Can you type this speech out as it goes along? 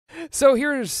So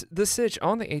here's the sitch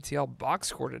on the ATL box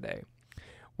score today.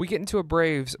 We get into a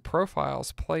Braves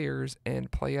profiles, players,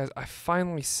 and Playaz. I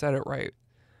finally said it right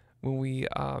when we,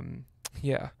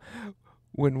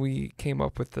 when we came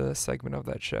up with the segment of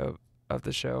that show.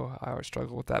 I always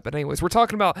struggle with that. But anyways, we're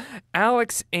talking about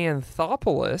Alex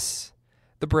Anthoupolos,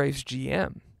 the Braves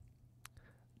GM.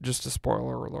 Just a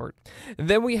spoiler alert. And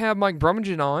then we have Mike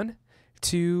Brummingen on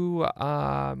to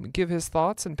give his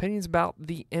thoughts and opinions about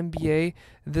the NBA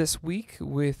this week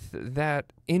with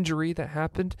that injury that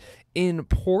happened in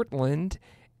Portland,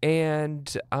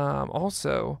 and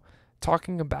also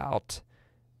talking about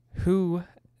who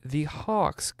the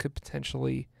Hawks could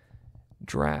potentially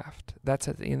draft. That's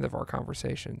at the end of our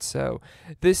conversation. So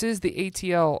this is the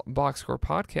ATL Box Score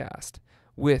Podcast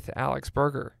with Alex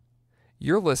Berger.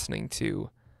 You're listening to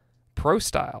Pro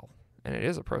Style, and it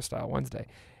is a Pro Style Wednesday.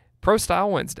 Pro Style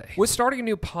Wednesday. With starting a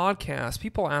new podcast,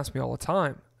 people ask me all the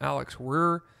time, Alex,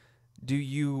 where do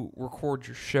you record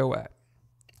your show at?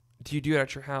 Do you do it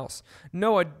at your house?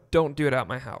 No, I don't do it at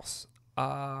my house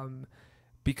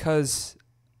because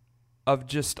of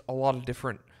just a lot of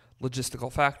different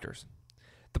logistical factors.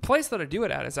 The place that I do it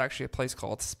at is actually a place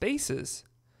called Spaces,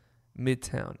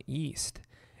 Midtown East.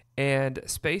 And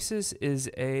Spaces is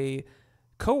a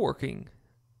co-working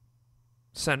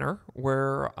center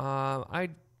where I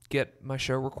get my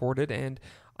show recorded and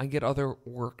I get other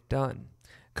work done.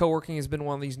 Co-working has been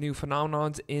one of these new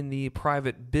phenomenons in the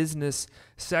private business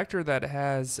sector that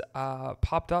has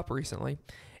popped up recently.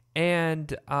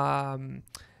 And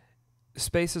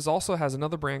Spaces also has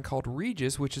another brand called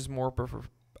Regis, which is more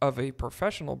of a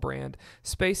professional brand.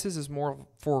 Spaces is more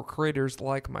for creators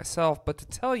like myself. But to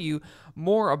tell you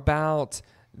more about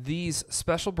these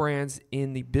special brands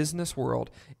in the business world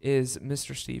is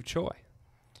Mr. Steve Choi.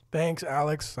 Thanks,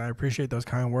 Alex. I appreciate those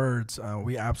kind words.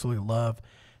 We absolutely love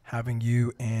having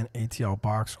you and ATL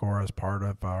Box Score as part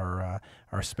of our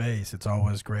space. It's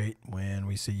always great when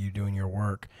we see you doing your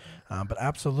work. But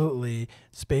absolutely,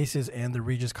 Spaces and the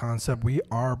Regis concept, we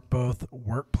are both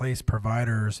workplace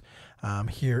providers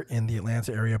here in the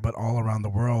Atlanta area, but all around the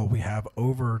world. We have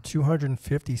over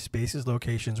 250 Spaces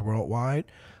locations worldwide,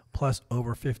 plus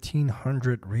over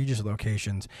 1,500 Regis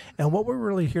locations. And what we're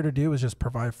really here to do is just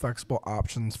provide flexible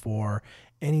options for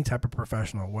any type of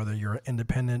professional, whether you're an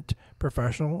independent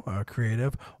professional,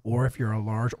 creative, or if you're a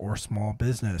large or small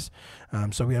business.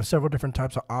 So we have several different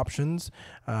types of options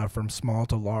from small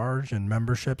to large, and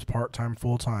memberships, part-time,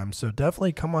 full-time. So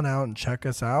definitely come on out and check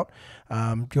us out.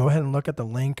 Go ahead and look at the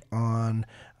link on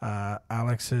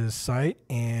Alex's site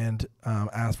and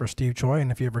ask for Steve Choi.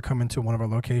 And if you ever come into one of our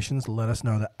locations, let us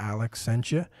know that Alex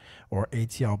sent you, or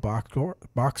ATL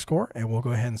Box Score, and we'll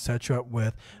go ahead and set you up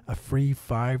with a free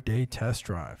 5-day test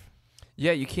drive.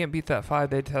 Yeah, you can't beat that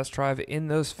 5-day test drive. In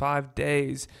those 5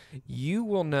 days, you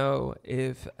will know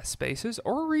if Spaces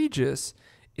or Regis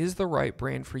is the right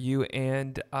brand for you.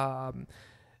 And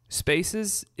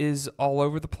Spaces is all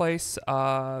over the place.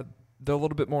 They're a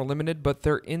little bit more limited, but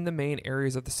they're in the main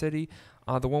areas of the city.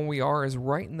 The one we are is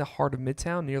right in the heart of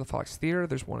Midtown, near the Fox Theater.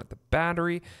 There's one at the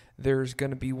Battery. There's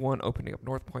going to be one opening up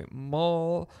North Point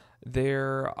Mall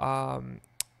there.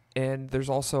 And there's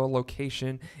also a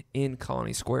location in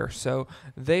Colony Square. So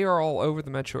they are all over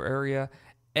the metro area.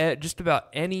 At just about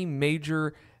any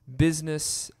major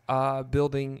business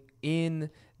building in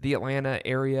the Atlanta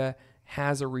area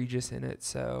has a Regis in it.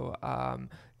 So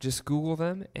just Google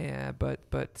them.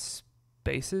 But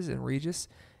Spaces and Regis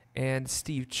and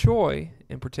Steve Choi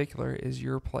in particular is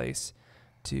your place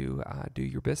to do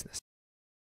your business.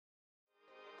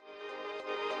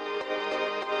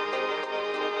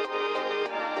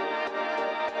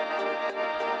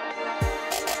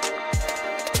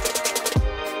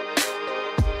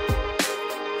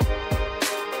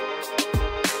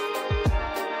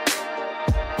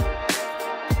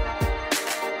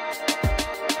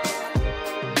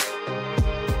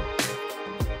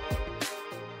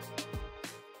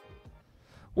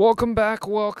 Welcome back,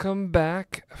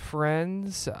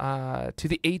 friends, to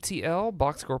the ATL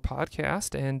Box Score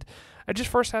Podcast. And I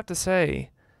just first have to say,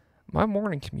 my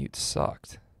morning commute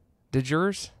sucked. Did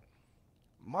yours?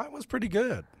 Mine was pretty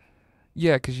good.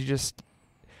 Yeah, because you just,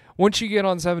 once you get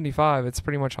on 75, it's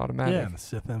pretty much automatic. Yeah, the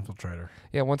Sith Infiltrator.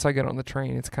 Yeah, once I get on the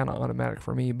train, it's kind of automatic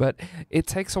for me. But it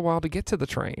takes a while to get to the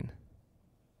train.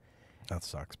 That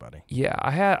sucks, buddy. Yeah,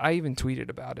 I even tweeted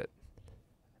about it.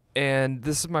 And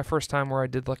this is my first time where I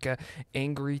did like a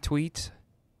angry tweet.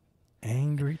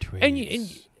 Angry tweets.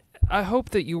 And I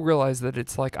hope that you realize that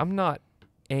it's like I'm not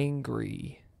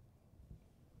angry.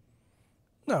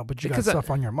 No, but you got stuff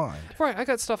on your mind. Right, I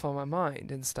got stuff on my mind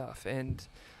and stuff. And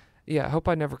Yeah, I hope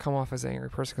I never come off as an angry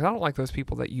person because I don't like those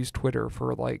people that use Twitter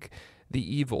for like the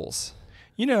evils.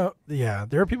 Yeah,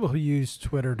 there are people who use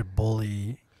Twitter to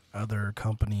bully other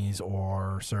companies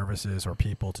or services or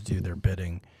people to do their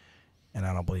bidding, and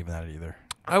I don't believe in that either.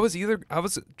 I was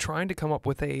trying to come up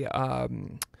with a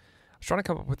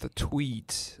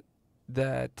tweet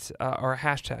that or a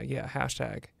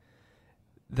hashtag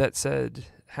that said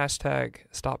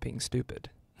 #stop being stupid.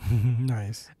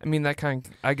 Nice. I mean,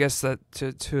 I guess that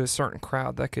to a certain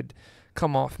crowd that could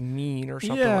come off mean or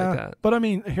something like that. But I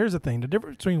mean, here's the thing. The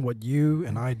difference between what you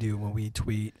and I do when we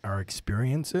tweet our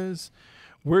experiences,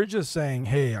 we're just saying,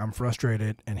 hey, I'm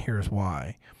frustrated and here's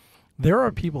why. There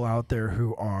are people out there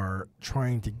who are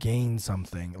trying to gain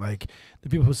something. Like the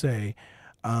people who say,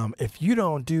 if you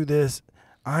don't do this,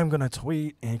 I'm going to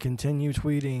tweet and continue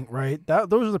tweeting, right?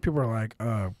 Those are the people who are like,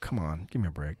 oh, come on, give me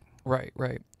a break. Right.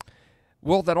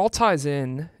 Well, that all ties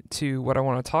in to what I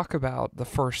want to talk about, the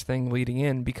first thing leading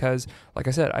in, because, like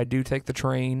I said, I do take the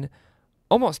train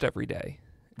almost every day.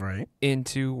 Right.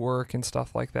 Into work and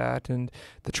stuff like that, and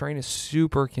the train is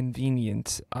super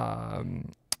convenient.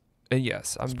 And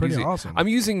yes, awesome. I'm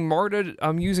using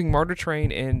MARTA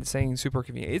train and saying super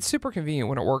convenient. It's super convenient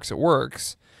when it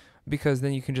works, because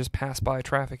then you can just pass by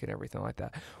traffic and everything like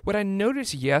that. What I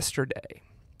noticed yesterday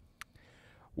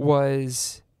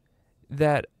was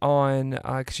that on,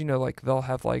 because like they'll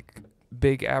have like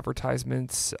big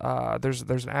advertisements. There's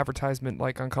an advertisement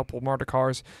like on a couple of MARTA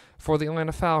cars for the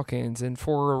Atlanta Falcons and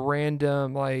for a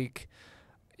random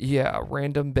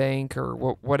random bank or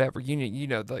whatever. You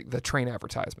know the train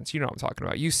advertisements. You know what I'm talking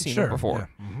about. You've seen them before.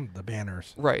 Yeah. Mm-hmm. The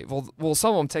banners. Right. Well,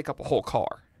 some of them take up a whole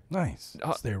car. Nice.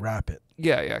 So they wrap it.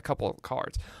 Yeah, a couple of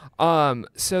cars.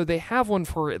 So they have one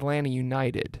for Atlanta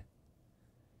United.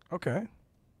 Okay.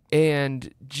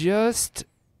 And just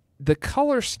the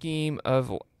color scheme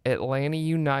of Atlanta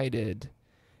United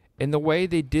and the way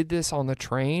they did this on the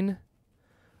train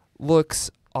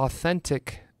looks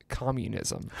authentic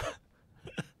communism.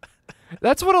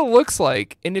 That's what it looks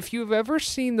like. And if you've ever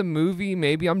seen the movie,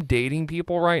 maybe I'm dating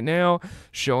people right now,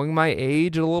 showing my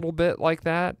age a little bit like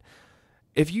that.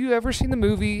 If you've ever seen the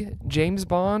movie James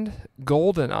Bond,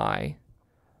 GoldenEye,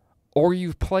 or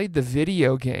you've played the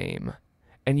video game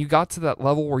and you got to that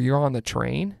level where you're on the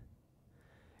train,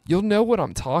 you'll know what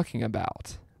I'm talking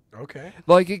about. Okay.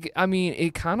 Like,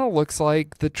 it kind of looks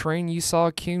like the train you saw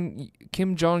Kim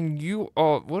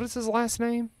Jong-un. What is his last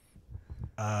name?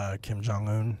 Kim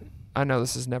Jong-un. I know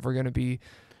this is never going to be...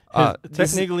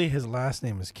 technically, his last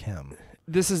name is Kim.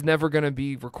 This is never going to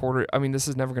be recorded. I mean, this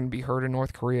is never going to be heard in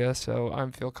North Korea, so I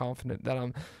feel confident that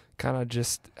I'm kind of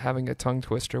just having a tongue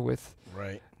twister with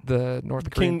the North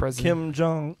Korean president. Kim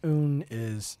Jong-un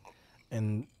is,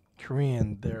 in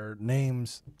Korean, their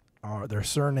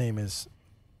surname is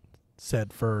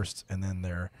said first, and then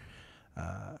their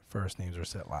first names are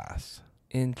said last.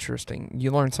 Interesting. You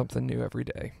learn something new every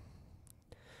day.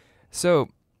 So,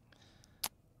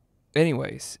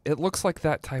 anyways, it looks like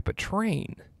that type of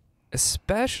train,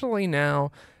 especially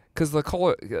now, because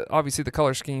obviously the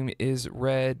color scheme is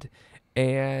red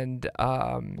and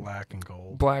black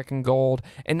and gold,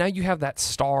 and now you have that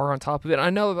star on top of it. I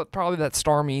know that probably that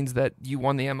star means that you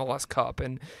won the MLS Cup,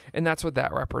 and that's what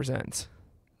that represents.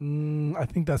 I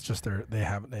think that's just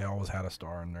they always had a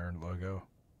star in their logo.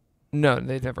 No,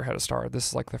 they've never had a star. This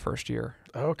is like the first year.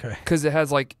 Okay. Because it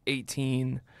has like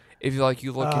 18. If you look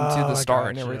into the star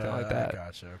and everything like that.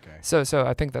 Gotcha. Okay. So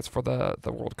I think that's for the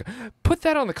World Cup. Put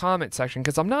that on the comment section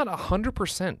because I'm not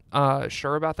 100%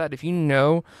 sure about that. If you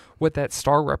know what that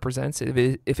star represents, if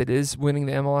it is winning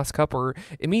the MLS Cup or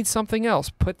it means something else,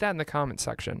 put that in the comment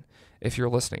section if you're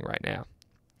listening right now.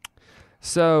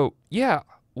 So yeah,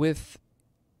 with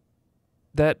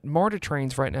that MARTA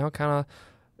trains right now, it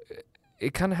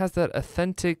kind of has that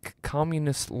authentic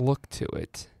communist look to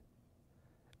it.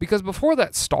 Because before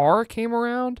that star came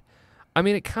around, I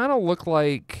mean, it kind of looked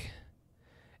like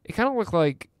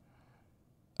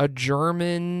a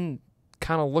German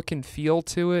kind of look and feel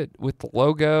to it with the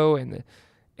logo and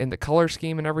the color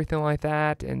scheme and everything like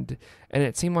that. And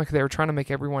it seemed like they were trying to make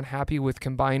everyone happy with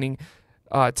combining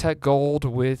Tech Gold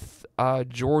with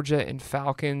Georgia and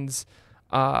Falcons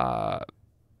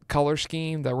color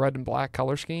scheme, the red and black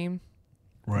color scheme.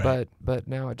 Right. But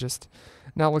now it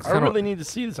looks I really need to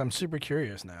see this. I'm super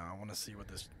curious now. I want to see what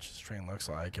this train looks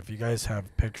like. If you guys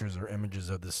have pictures or images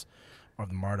of this, of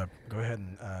the MARTA, go ahead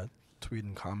and tweet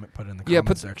and comment, put it in the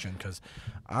comment section because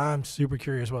I'm super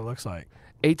curious what it looks like.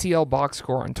 ATL box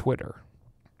score on Twitter.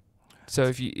 So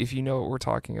if you know what we're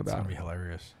talking about, it's gonna be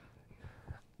hilarious.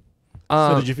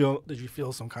 So did you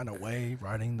feel some kind of way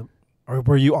riding or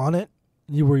were you on it?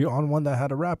 Were you on one that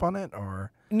had a wrap on it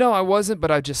or? No, I wasn't,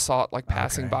 but I just saw it like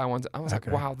passing Okay. by ones. I was like,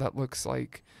 Okay. wow, that looks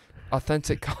like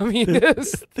authentic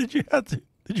communist. Did you have to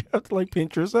like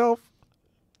pinch yourself?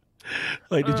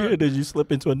 Like did you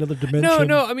slip into another dimension?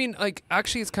 No. I mean, like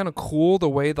actually, it's kind of cool the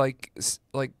way like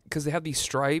because they have these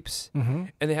stripes Mm-hmm.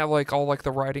 and they have like all like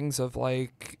the writings of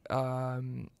like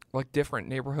different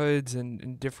neighborhoods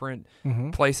and different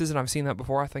Mm-hmm. places, and I've seen that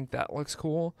before. I think that looks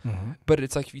cool, Mm-hmm. but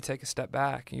it's like if you take a step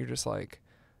back and you're just like,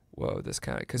 whoa, this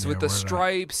kind of because Yeah, with the where that-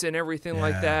 stripes and everything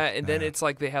like Yeah, that, and then yeah. it's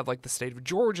like they have like the state of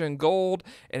Georgia in gold,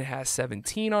 and it has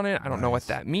 17 on it. I don't know what Nice.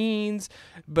 that means,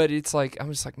 but it's like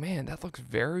I'm just like, man, that looks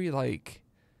very like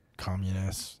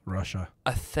Communist Russia.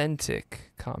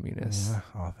 authentic communist. Yeah,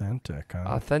 authentic. Huh?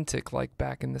 Authentic, like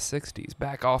back in the '60s,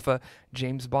 back off of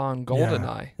James Bond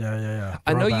GoldenEye. Yeah.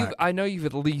 I know Throwback. I know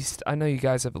you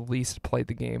guys have at least played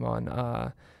the game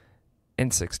on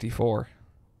N64.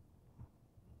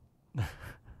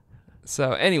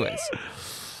 So, anyways,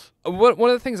 one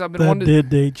of the things I've been That wanting did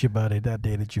date you, buddy. That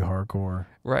dated you hardcore.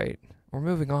 right. We're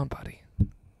moving on, buddy.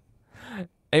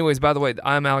 Anyways, by the way,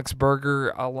 I'm Alex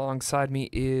Berger. Alongside me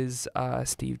is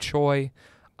Steve Choi.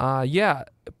 Yeah,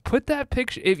 put that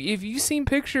picture. If you've seen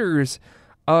pictures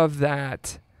of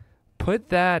that, put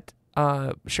that.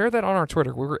 Share that on our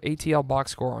Twitter. We're ATL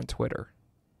Box Score on Twitter.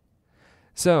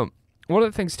 So one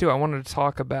of the things too I wanted to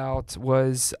talk about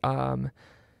was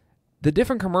the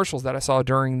different commercials that I saw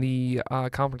during the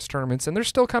conference tournaments, and they're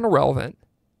still kind of relevant.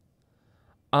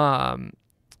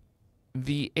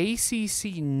 The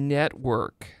ACC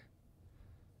Network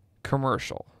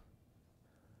commercial,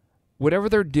 whatever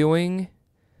they're doing,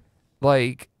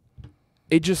 like,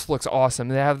 it just looks awesome.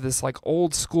 They have this like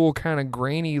old school kind of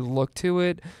grainy look to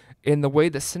it, and the way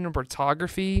the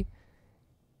cinematography,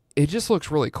 it just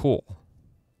looks really cool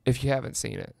if you haven't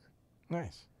seen it.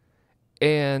 Nice.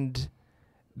 And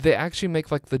they actually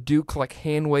make like the Duke like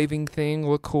hand waving thing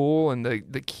look cool, and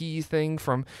the key thing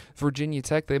from Virginia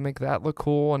Tech, they make that look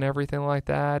cool and everything like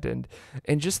that, and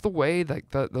just the way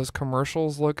like those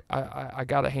commercials look, I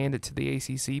gotta hand it to the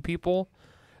ACC people.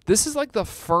 This is like the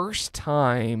first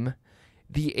time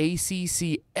the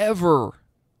ACC ever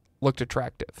looked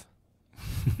attractive.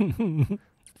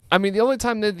 I mean, the only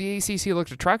time that the ACC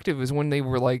looked attractive is when they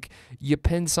were like, you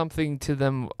pinned something to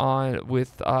them on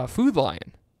with Food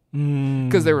Lion.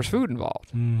 Because there was food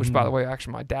involved, which, by the way,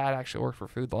 actually, my dad actually worked for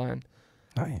Food Lion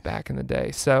Nice. back in the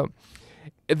day. So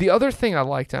the other thing I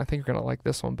liked, and I think you're going to like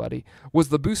this one, buddy, was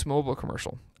the Boost Mobile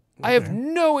commercial. I have Okay.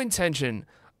 no intention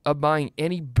of buying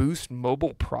any Boost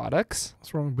Mobile products.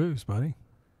 What's wrong with Boost, buddy?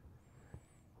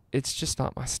 It's just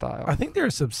not my style. I think they're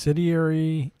a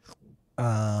subsidiary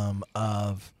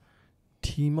of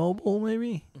T-Mobile,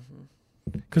 maybe.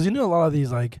 Because you know a lot of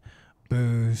these like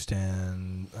Boost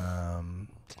and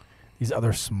these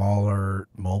other smaller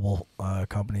mobile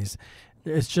companies.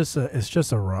 It's just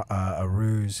a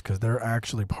ruse because they're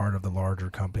actually part of the larger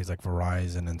companies like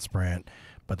Verizon and Sprint,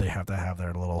 but they have to have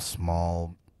their little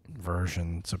small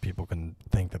version so people can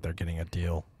think that they're getting a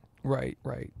deal. Right.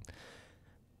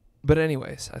 But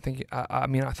anyways, I think, I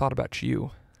mean, I thought about you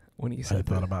when you said I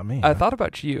thought that. about me. I thought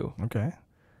about you, Okay.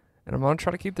 and I'm going to try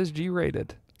to keep this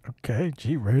G-rated. Okay.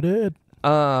 G-rated.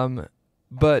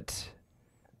 But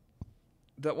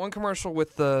that one commercial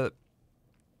with the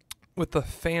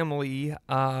family,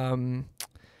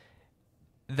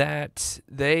 that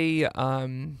they,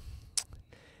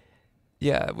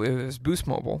 yeah, it was Boost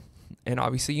Mobile, and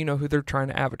obviously you know who they're trying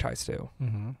to advertise to.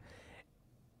 Mm-hmm.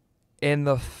 And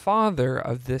the father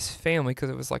of this family,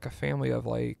 because it was like a family of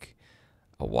like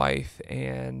a wife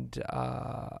and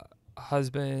a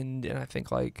husband, and I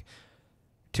think like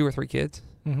 2 or 3 kids.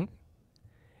 Mm-hmm.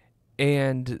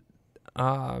 And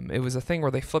it was a thing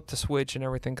where they flipped the switch and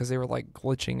everything because they were like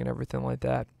glitching and everything like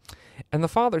that. And the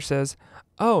father says,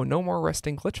 "Oh, no more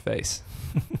resting glitch face."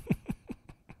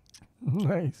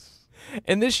 Nice.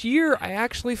 And this year, I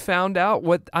actually found out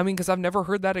because I've never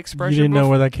heard that expression. You didn't know before.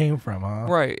 where that came from, huh?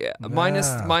 Right. Yeah. Yeah.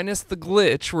 Minus the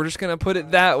glitch. We're just going to put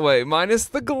it that way. Minus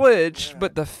the glitch,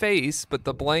 but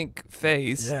the blank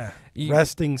face. Yeah. You-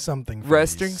 Resting something face.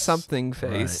 Resting something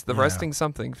face. Right, The yeah. resting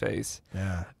something face.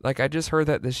 Yeah. Like, I just heard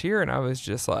that this year, and I was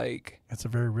just like, It's a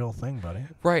very real thing, buddy.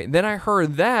 right. And then I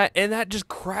heard that, and that just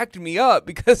cracked me up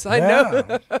because I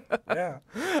know. Yeah.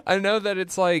 I know that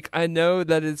it's like, I know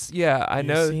that it's, yeah, I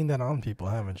know. You've seen that on people,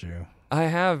 haven't you? I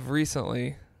have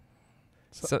recently.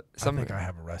 I think I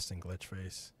have a resting glitch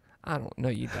face. I don't know.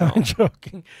 You I'm don't.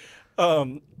 joking.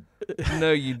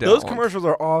 No, you don't. Those commercials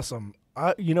are awesome.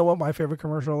 You know what my favorite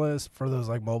commercial is for those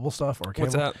like mobile stuff or cable?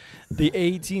 What's that? The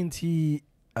AT&T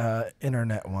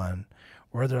internet one,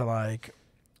 where they're like,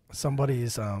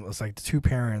 somebody's it's like two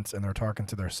parents and they're talking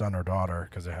to their son or daughter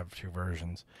because they have two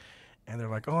versions, and they're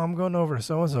like, "Oh, I'm going over to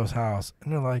so and so's house,"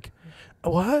 and they're like,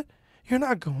 "What? You're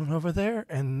not going over there?"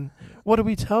 And what do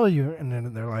we tell you? And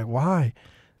then they're like, "Why?"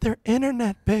 Their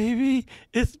internet, baby,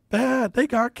 it's bad. They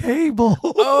got cable.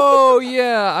 Oh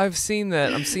yeah, I've seen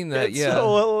that. I've seen that. It's Yeah.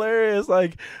 so hilarious.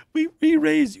 Like we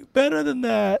raised you better than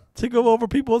that to go over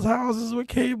people's houses with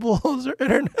cables or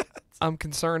internet. I'm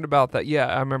concerned about that. Yeah,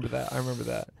 I remember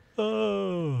that.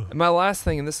 Oh. And my last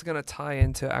thing, and this is going to tie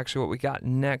into actually what we got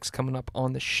next coming up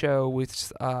on the show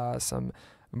with some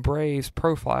Braves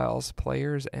profiles,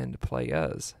 players, and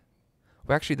Playaz.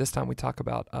 Well, actually, this time we talk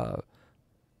about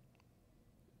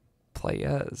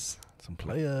Playaz. Some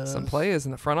Playaz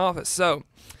in the front office. So,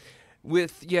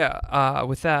 with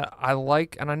that, I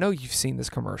like, and I know you've seen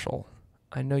this commercial.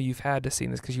 I know you've had to see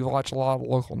this because you watch a lot of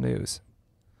local news.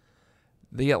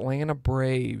 The Atlanta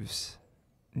Braves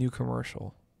new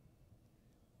commercial.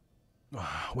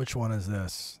 Which one is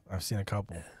this? I've seen a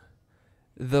couple.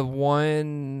 The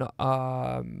one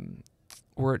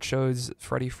where it shows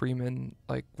Freddie Freeman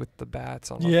like with the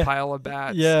bats on a pile of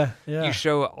bats. Yeah. You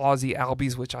show Aussie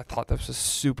Albies, which I thought this was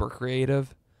super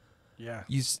creative. Yeah.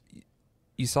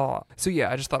 You saw. So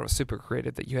yeah, I just thought it was super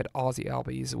creative that you had Aussie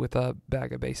Albies with a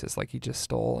bag of bases like he just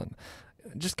stole, and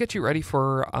just get you ready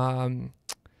for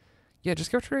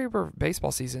just get ready for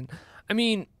baseball season. I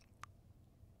mean,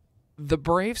 the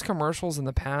Braves commercials in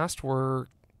the past were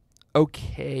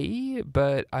okay,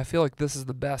 but I feel like this is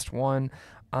the best one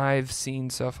I've seen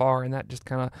so far, and that just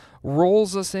kind of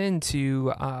rolls us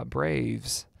into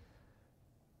Braves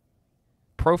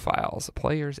profiles,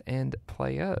 players, and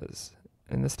Playaz.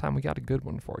 And this time we got a good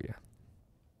one for you.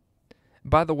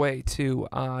 By the way, too,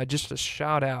 just a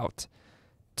shout out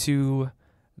to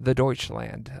the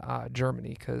Deutschland,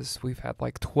 Germany, because we've had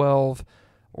like 12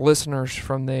 listeners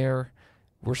from there.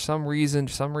 For some reason,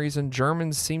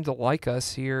 Germans seem to like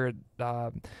us here.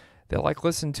 They like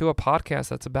listening to a podcast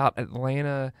that's about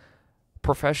Atlanta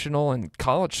professional and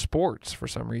college sports for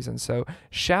some reason. So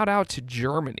shout out to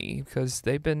Germany because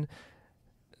they've been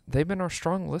our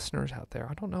strong listeners out there.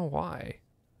 I don't know why.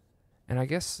 And I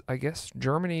guess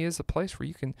Germany is a place where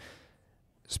you can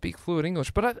speak fluent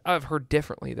English, but I've heard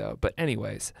differently though. But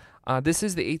anyways, this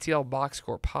is the ATL Box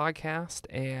Score podcast,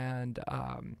 and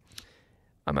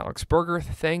I'm Alex Berger.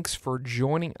 Thanks for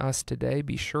joining us today.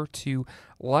 Be sure to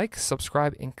like,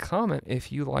 subscribe, and comment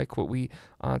if you like what we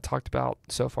talked about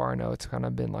so far. I know it's kind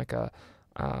of been like a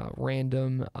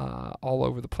random, all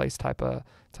over the place type of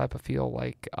feel,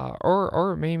 like,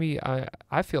 or maybe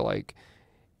I feel like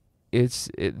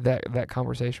that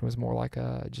conversation was more like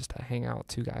just a hangout,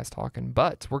 two guys talking.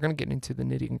 But we're gonna get into the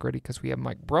nitty and gritty because we have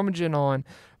Mike Brummagem on.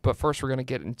 But first, we're gonna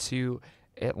get into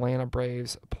Atlanta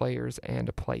Braves players and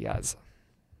Playaz.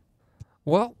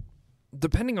 Well,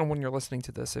 depending on when you're listening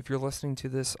to this, if you're listening to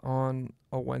this on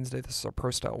a Wednesday, this is our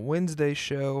Pro Style Wednesday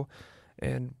show,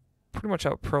 and pretty much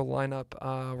our pro lineup.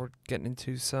 We're getting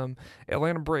into some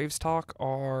Atlanta Braves talk,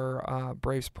 our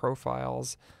Braves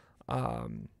profiles,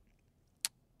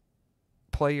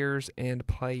 players, and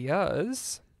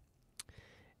Playaz.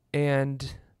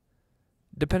 And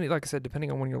depending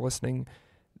on when you're listening,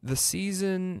 the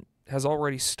season has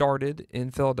already started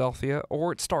in Philadelphia,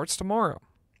 or it starts tomorrow.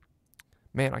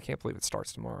 Man, I can't believe it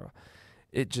starts tomorrow.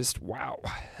 It just, wow.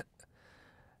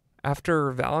 After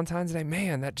Valentine's Day,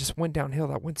 man, that just went downhill.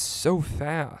 That went so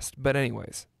fast. But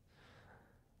anyways,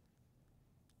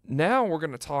 now we're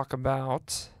going to talk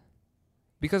about,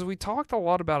 because we talked a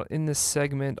lot about in this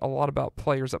segment, a lot about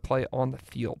players that play on the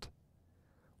field.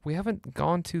 We haven't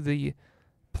gone to the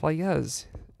Playaz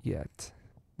yet,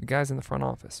 the guys in the front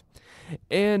office.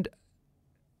 And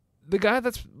the guy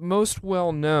that's most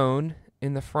well known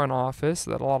in the front office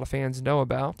that a lot of fans know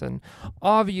about, and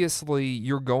obviously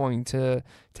you're going to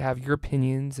have your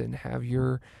opinions and have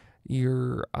your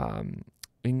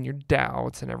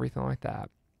doubts and everything like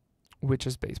that, which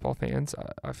as baseball fans,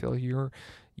 I feel you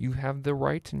have the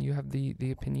right and you have the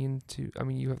opinion to,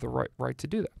 you have the right to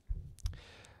do that.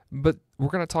 But we're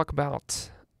going to talk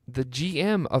about the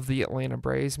GM of the Atlanta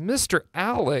Braves, Mr.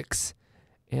 Alex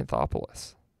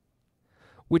Anthoupolos,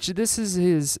 which this is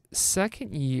his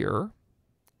second year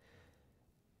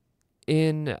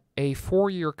in a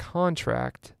 4-year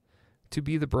contract to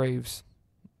be the Braves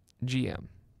GM.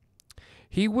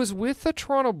 He was with the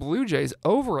Toronto Blue Jays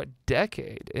over a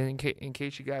decade, and in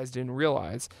case you guys didn't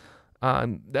realize,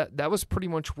 that was pretty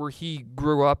much where he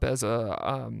grew up as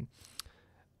in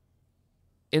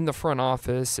the front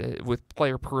office with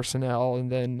player personnel,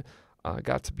 and then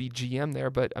got to be GM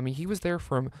there. But he was there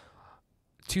from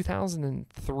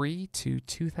 2003 to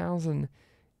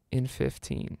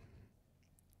 2015.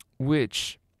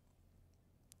 which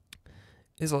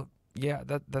is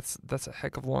that's a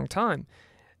heck of a long time.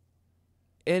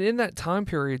 And in that time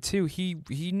period too, he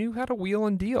knew how to wheel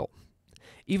and deal,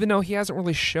 even though he hasn't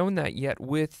really shown that yet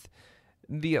with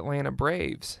the Atlanta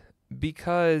Braves,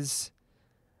 because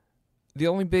the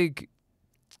only big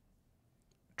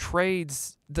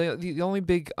trades, the only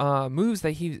big moves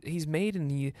that he's made in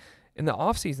the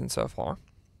offseason so far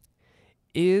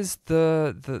is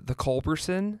the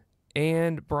Culberson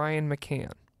and Brian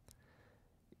McCann.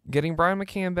 Getting Brian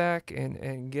McCann back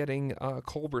and getting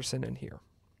Culberson in here.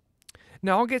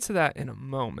 Now, I'll get to that in a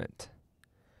moment.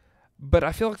 But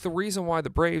I feel like the reason why the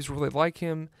Braves really like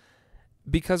him,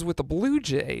 because with the Blue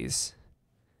Jays,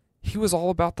 he was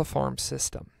all about the farm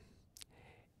system.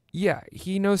 Yeah,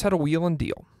 he knows how to wheel and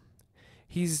deal.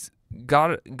 He's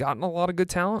gotten a lot of good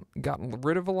talent, gotten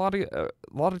rid of a lot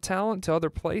of talent to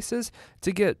other places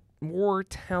to get more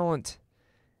talent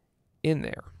in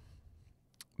there.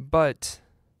 But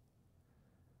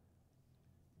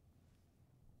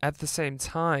at the same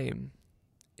time,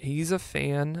 he's a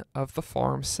fan of the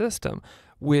farm system,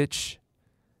 which,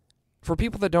 for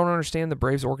people that don't understand the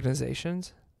Braves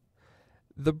organizations,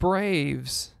 the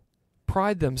Braves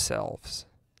pride themselves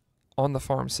on the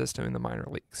farm system in the minor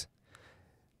leagues.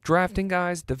 Drafting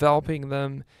guys, developing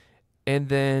them, and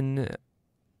then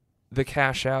the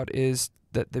cash out is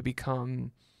that they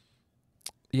become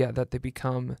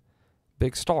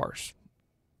big stars.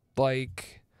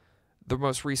 Like, the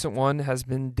most recent one has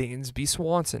been Dansby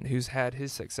Swanson, who's had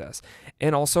his success,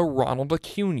 and also Ronald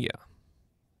Acuna.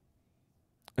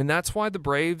 And that's why the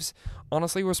Braves,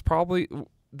 honestly,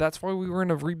 that's why we were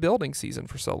in a rebuilding season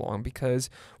for so long, because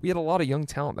we had a lot of young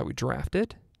talent that we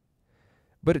drafted,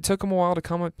 but it took them a while to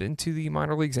come up into the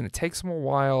minor leagues, and it takes them a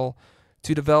while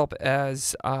to develop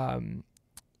as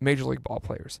major league ball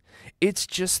players. It's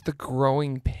just the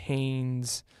growing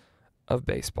pains of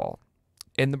baseball.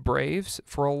 And the Braves,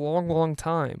 for a long, long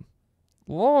time,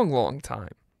 was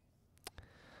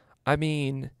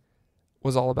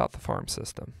all about the farm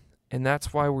system. And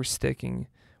that's why we're sticking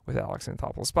with Alex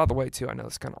Anthoupolos. By the way, too, I know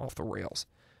it's kind of off the rails,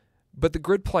 but the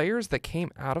good players that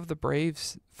came out of the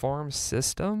Braves farm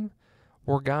system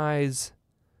were guys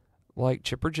like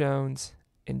Chipper Jones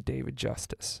and David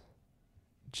Justice.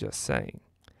 Just saying.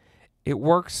 It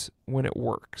works when it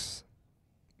works.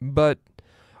 But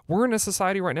we're in a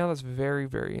society right now that's very,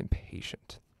 very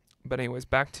impatient. But anyways,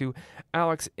 back to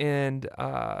Alex and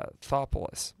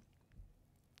Anthoupolos.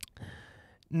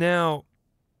 Now,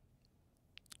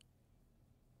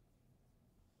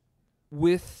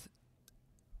 with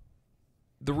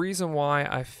the reason why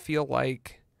I feel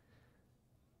like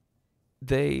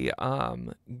they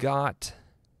got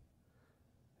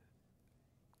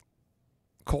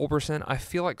Culberson, I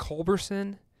feel like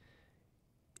Culberson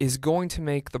is going to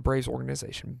make the Braves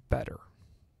organization better.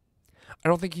 I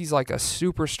don't think he's like a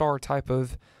superstar type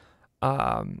of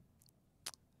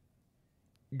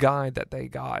guy that they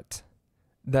got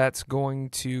that's going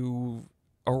to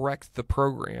erect the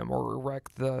program or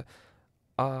erect the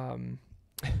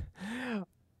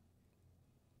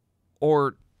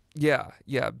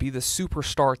be the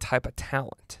superstar type of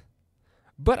talent.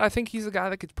 But I think he's a guy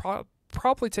that could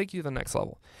probably take you to the next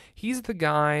level. He's the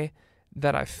guy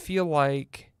that I feel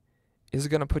like is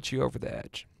going to put you over the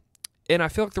edge. And I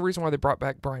feel like the reason why they brought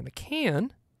back Brian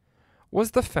McCann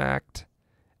was the fact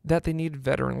that they needed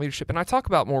veteran leadership. And I talk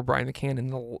about more Brian McCann in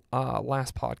the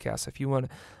last podcast. If you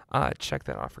want to check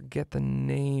that out, I forget the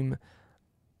name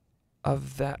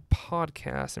of that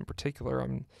podcast in particular.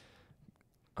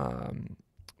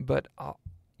 But I'll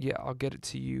get it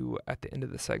to you at the end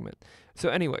of the segment. So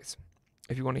anyways,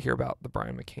 if you want to hear about the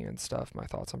Brian McCann stuff, my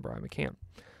thoughts on Brian McCann.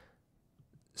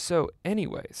 So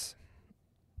anyways,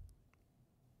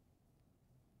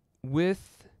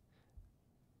 with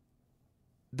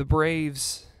the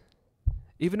Braves,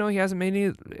 even though he hasn't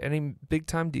made any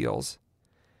big-time deals,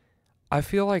 I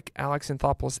feel like Alex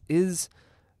Anthoupolos is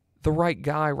the right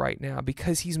guy right now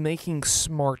because he's making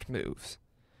smart moves.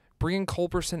 Bringing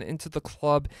Culberson into the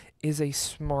club is a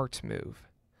smart move.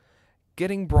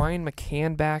 Getting Brian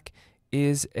McCann back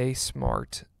is a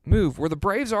smart move. Where the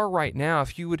Braves are right now,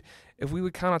 if we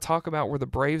would kind of talk about where the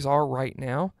Braves are right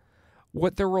now,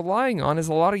 what they're relying on is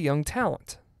a lot of young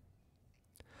talent.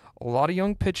 A lot of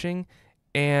young pitching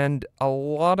and a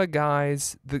lot of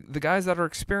guys, the guys that are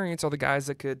experienced are the guys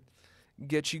that could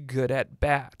get you good at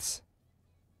bats.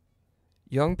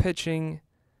 Young pitching,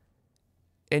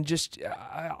 and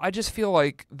I just feel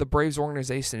like the Braves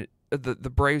organization, the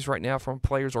Braves right now from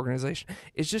Players organization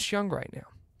is just young right now.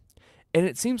 And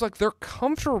it seems like they're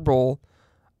comfortable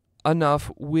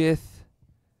enough with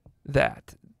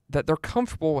that. that they're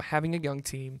comfortable having a young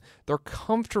team. They're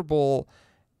comfortable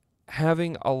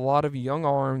having a lot of young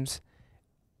arms,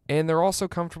 and they're also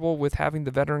comfortable with having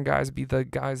the veteran guys be the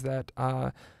guys that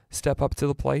step up to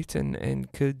the plate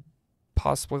and could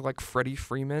possibly, like Freddie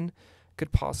Freeman,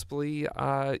 could possibly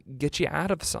get you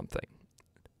out of something.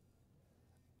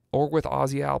 Or with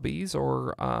Ozzie Albies,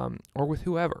 or with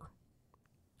whoever.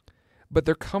 But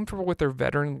they're comfortable with their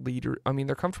veteran leader. I mean,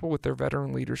 they're comfortable with their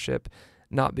veteran leadership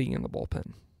not being in the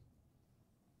bullpen.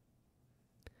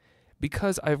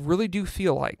 Because I really do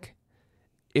feel like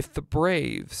if the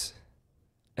Braves,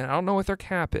 and I don't know what their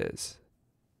cap is,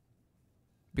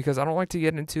 because I don't like to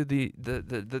get into the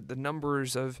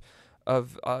numbers of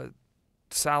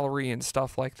salary and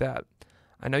stuff like that.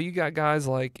 I know you got guys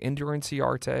like Endurance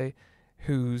Iarte,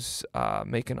 who's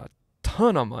making a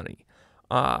ton of money.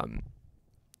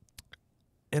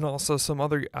 And also some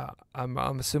other, I'm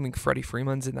assuming Freddie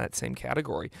Freeman's in that same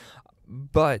category.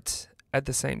 But at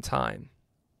the same time,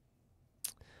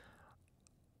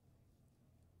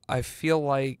 I feel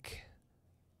like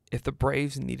if the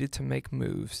Braves needed to make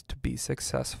moves to be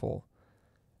successful,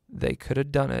 they could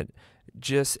have done it.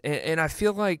 And I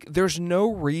feel like there's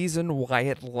no reason why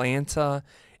Atlanta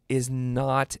is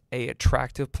not a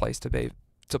attractive place to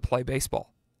play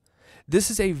baseball.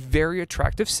 This is a very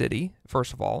attractive city,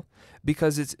 first of all,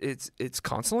 because it's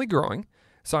constantly growing.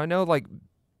 So I know, like,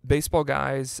 baseball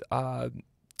guys that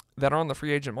are on the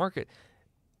free agent market,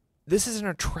 this is an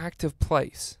attractive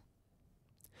place.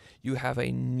 You have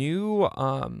a new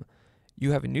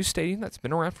stadium that's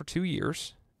been around for 2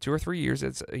 years, 2 or 3 years.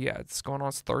 It's going on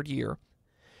its third year.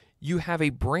 You have a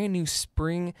brand new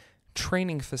spring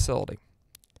training facility.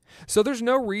 So there's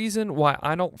no reason why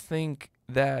I don't think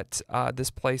that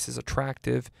this place is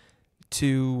attractive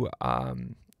to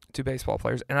baseball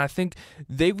players, and I think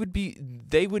they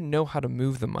would know how to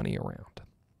move the money around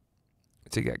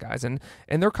to get guys, and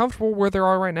they're comfortable where they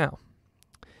are right now.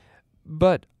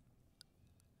 But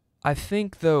I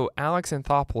think, though, Alex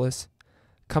Anthoupolos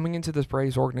coming into this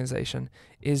Braves organization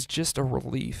is just a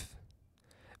relief,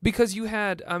 because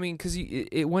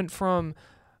it went from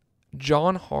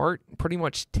John Hart pretty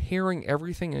much tearing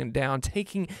everything down,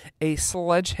 taking a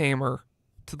sledgehammer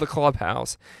to the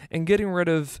clubhouse and getting rid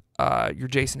of your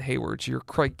Jason Haywards, your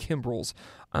Craig Kimbrells,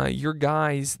 your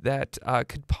guys that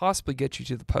could possibly get you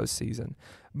to the postseason,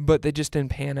 but they just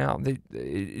didn't pan out.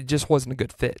 It just wasn't a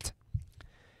good fit.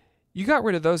 You got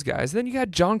rid of those guys. Then you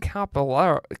got John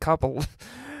Capolera.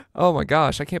 Oh my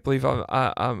gosh, I can't believe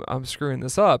I'm screwing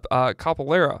this up.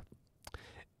 Capolera,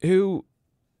 who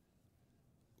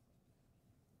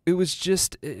it was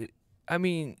just,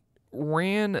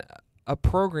 ran a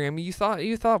program you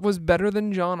thought was better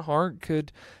than John Hart,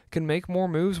 could make more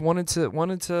moves, wanted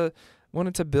to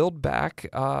build back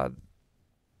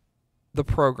the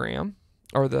program,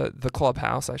 or the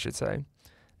clubhouse, I should say.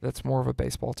 That's more of a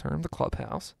baseball term, the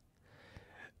clubhouse.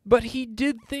 But he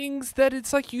did things that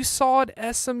it's like you saw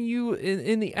at SMU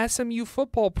in the SMU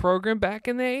football program back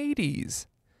in the 80s.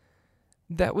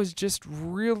 That was just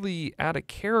really out of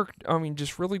character.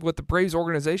 Just really what the Braves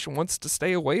organization wants to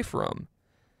stay away from,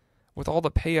 with all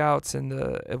the payouts and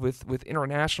with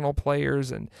international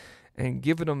players and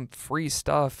giving them free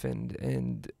stuff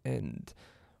and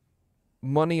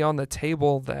money on the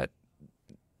table that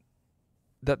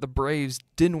the Braves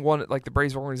didn't want it, like the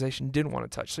Braves organization didn't want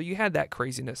to touch. So you had that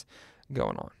craziness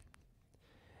going on.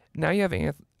 Now you have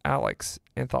Alex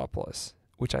Anthoupolos,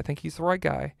 which I think he's the right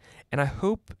guy, and I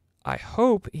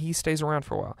hope he stays around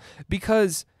for a while,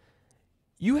 because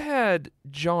you had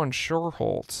John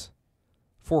Schuerholz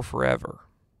for forever.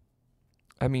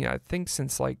 I think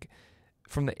since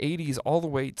from the 80s all the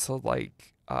way to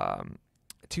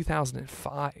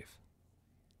 2005.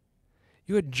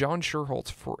 You had John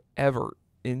Schuerholz forever.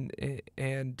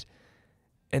 And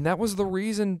that was the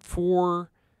reason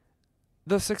for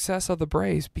the success of the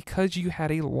Braves, because you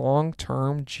had a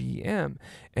long-term GM.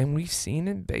 And we've seen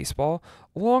in baseball,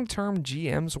 long-term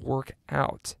GMs work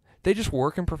out. They just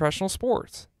work in professional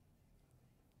sports.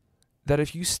 That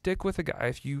if you stick with a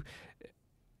guy,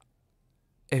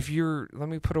 if you're, let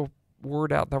me put a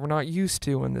word out that we're not used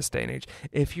to in this day and age,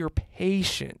 if you're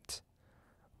patient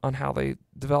on how they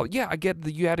develop. Yeah, I get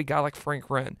that you had a guy like Frank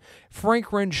Wren.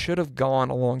 Frank Wren should have gone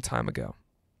a long time ago.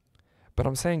 But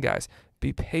I'm saying, guys,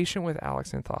 be patient with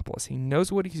Alex Anthoupolos. He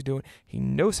knows what he's doing. He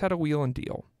knows how to wheel and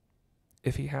deal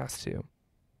if he has to.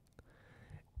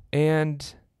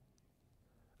 And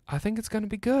I think it's going to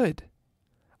be good.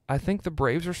 I think the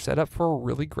Braves are set up for a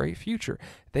really great future.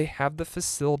 They have the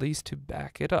facilities to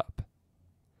back it up.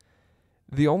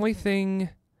 The only thing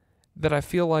that I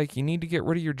feel like you need to get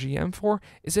rid of your GM for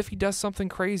is if he does something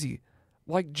crazy,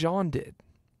 like John did.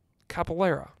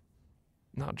 Capoeira,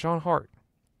 not John Hart.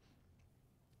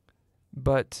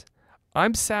 But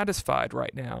I'm satisfied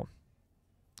right now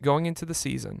going into the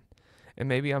season, and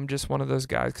maybe I'm just one of those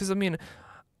guys, because, I mean,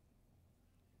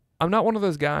 I'm not one of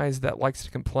those guys that likes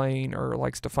to complain or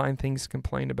likes to find things to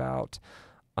complain about.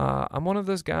 I'm one of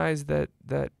those guys that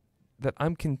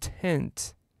I'm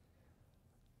content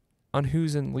on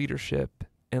who's in leadership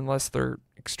unless they're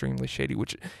extremely shady,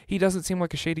 which he doesn't seem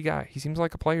like a shady guy. He seems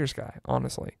like a player's guy,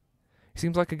 honestly. He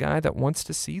seems like a guy that wants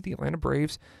to see the Atlanta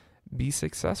Braves be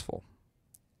successful.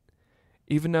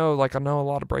 Even though, like, I know a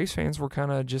lot of Braves fans were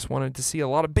kind of just wanted to see a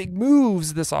lot of big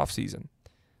moves this offseason.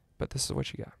 But this is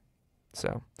what you got.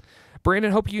 So,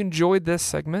 Brandon, hope you enjoyed this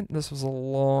segment. This was a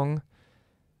long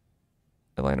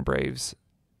Atlanta Braves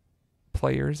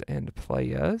players and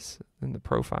playas and the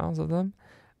profiles of them.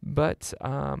 But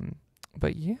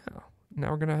yeah,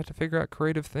 now we're going to have to figure out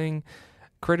creative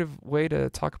way to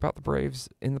talk about the Braves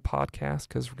in the podcast,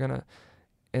 because we're going to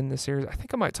end the series. I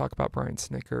think I might talk about Brian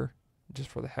Snicker just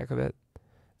for the heck of it.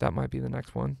 That might be the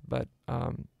next one, but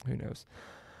who knows?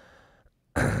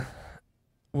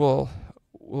 We'll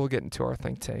get into our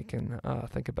think tank and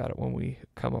think about it when we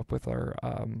come up with our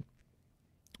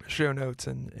show notes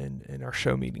and our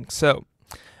show meeting. So,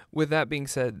 with that being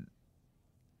said,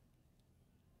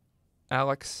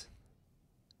 Alex,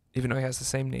 even though he has the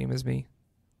same name as me,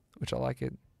 which I like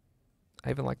it, I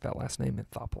even like that last name,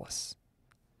 Anthoupolos.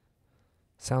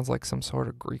 Sounds like some sort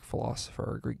of Greek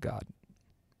philosopher or Greek god.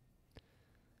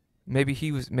 Maybe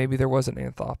there was an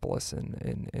Anthoupolos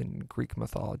in Greek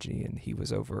mythology, and he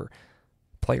was over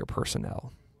player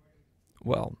personnel.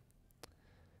 Well,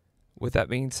 with that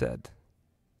being said,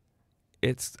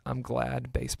 I'm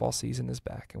glad baseball season is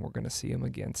back, and we're going to see him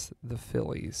against the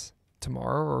Phillies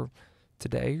tomorrow or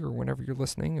today or whenever you're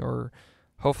listening, or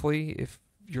hopefully if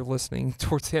you're listening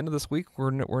towards the end of this week,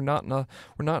 we're not in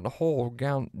a hole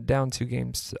down 2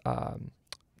 games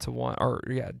to 1, or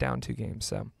down 2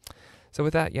 games. So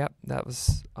with that, that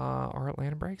was our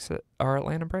Atlanta Braves.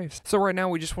 So right now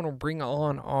we just want to bring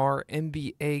on our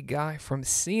NBA guy from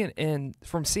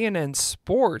CNN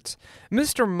Sports,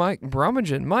 Mr. Mike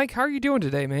Brummagem. Mike, how are you doing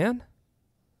today, man?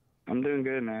 I'm doing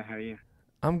good, man. How are you?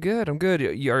 I'm good.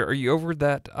 Are you over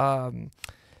that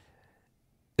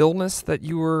illness that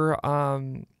you were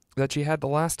that you had the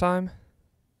last time?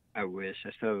 I wish.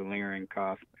 I still have a lingering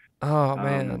cough. Oh,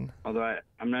 man. Although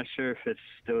I'm not sure if it's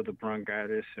still the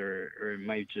bronchitis or it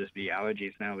might just be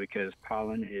allergies now, because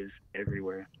pollen is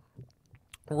everywhere.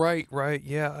 Right.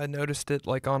 Yeah, I noticed it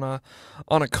like on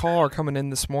a car coming in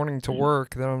this morning to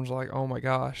work. Then I was like, oh my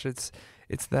gosh, it's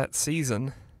that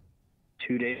season.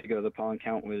 2 days ago, the pollen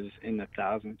count was in the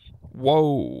thousands.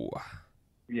 Whoa.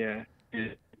 Yeah,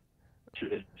 it's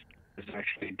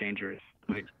actually dangerous.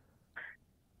 Like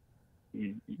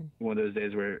one of those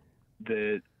days where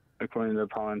according to the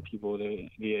pollen people,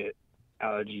 the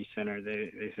allergy center,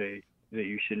 they say that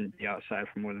you shouldn't be outside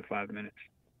for more than 5 minutes.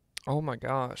 Oh my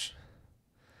gosh.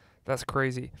 That's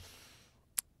crazy.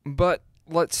 But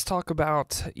let's talk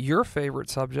about your favorite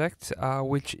subject,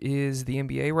 which is the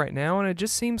NBA right now. And it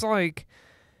just seems like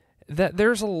that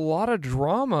there's a lot of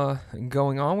drama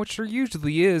going on, which there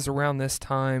usually is around this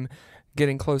time,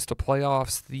 getting close to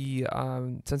playoffs.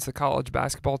 Since the college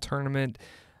basketball tournament,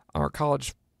 our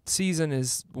college season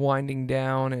is winding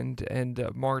down, and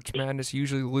March Madness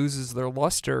usually loses their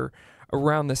luster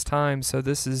around this time. So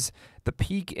this is the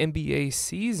peak NBA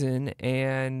season,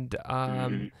 and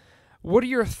what are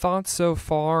your thoughts so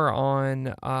far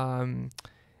on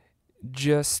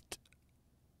just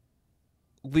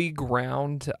league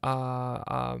round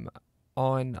on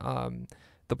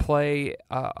the play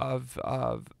of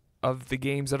the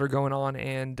games that are going on,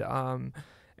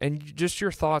 and just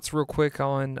your thoughts real quick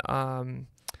on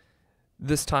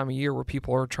this time of year where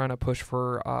people are trying to push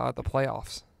for the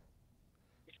playoffs?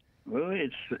 Well,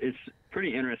 it's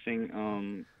pretty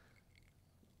interesting.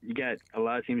 You got a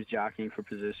lot of teams jockeying for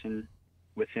position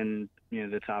within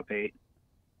the top 8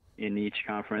 in each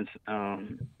conference.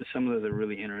 Some of those are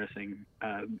really interesting.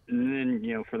 And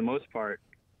then for the most part,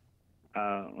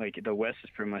 like the West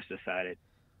is pretty much decided.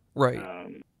 Right.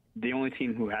 The only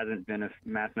team who hasn't been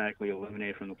mathematically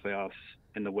eliminated from the playoffs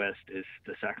in the West is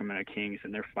the Sacramento Kings,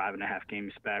 and they're 5.5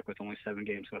 games back with only 7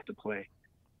 games left to play.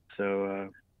 So,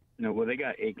 well, they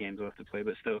got 8 games left to play,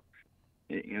 but still,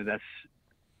 that's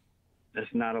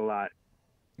not a lot.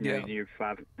 You're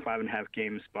 5.5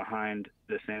 games behind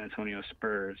the San Antonio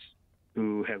Spurs,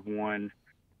 who have won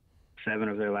 7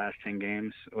 of their last 10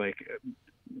 games. Like,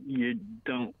 you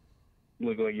don't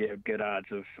look like you have good odds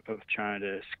of trying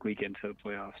to squeak into the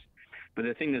playoffs. But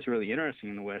the thing that's really interesting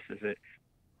in the West is that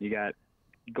you got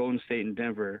Golden State and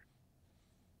Denver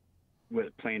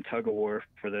with playing tug of war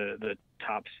for the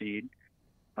top seed.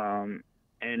 And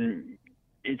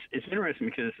it's interesting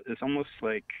because it's almost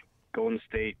like Golden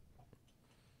State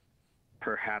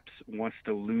perhaps wants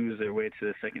to lose their way to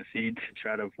the second seed to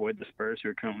try to avoid the Spurs, who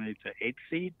are currently the eighth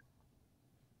seed.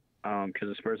 Because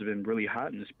the Spurs have been really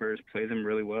hot, and the Spurs play them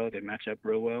really well. They match up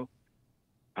real well,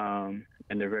 and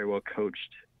they're very well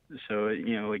coached. So,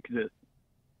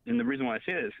 and the reason why I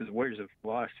say that is because the Warriors have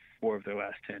lost 4 of their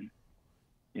last 10.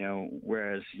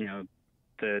 Whereas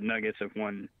the Nuggets have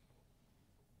won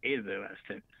 8 of their last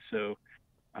 10. So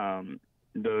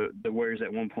the Warriors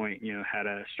at one point had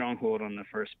a stronghold on the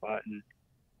first spot, and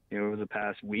over the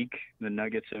past week the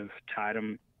Nuggets have tied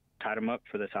them up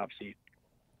for the top seed.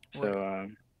 So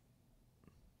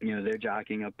they're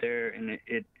jockeying up there, and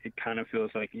it kind of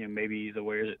feels like maybe the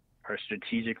Warriors are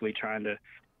strategically trying to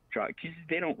draw, because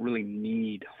they don't really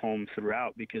need home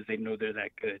throughout because they know they're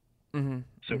that good. Mm-hmm.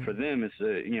 So for them, it's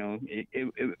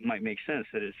it might make sense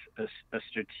that it's a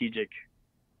strategic,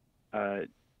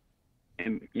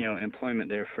 employment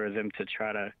there for them to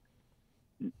try to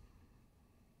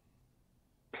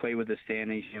play with the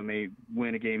standings. May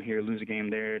win a game here, lose a game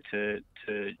there, to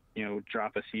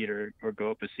drop a seed or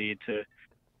go up a seed to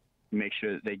make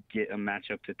sure that they get a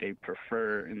matchup that they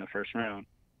prefer in the first round.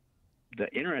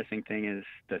 The interesting thing is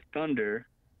the Thunder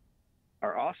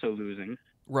are also losing.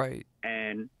 Right.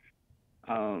 And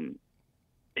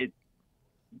it,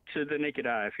 to the naked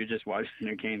eye, if you're just watching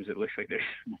their games, it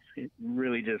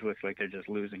really just looks like they're just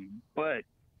losing. But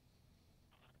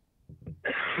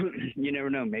you never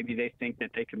know. Maybe they think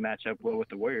that they can match up well with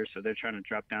the Warriors, so they're trying to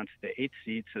drop down to the 8th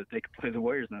seed so that they can play the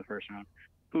Warriors in the first round.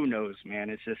 Who knows, man?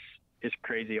 It's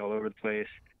crazy all over the place.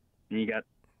 And you got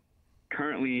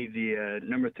currently the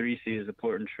number 3 seed is the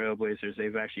Portland Trail Blazers.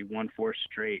 They've actually won 4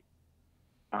 straight.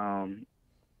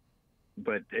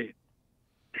 But they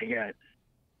got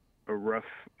a rough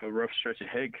stretch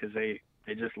ahead because they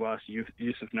just lost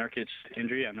Yusuf Nurkic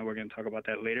injury. I know we're going to talk about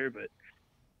that later, but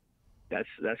that's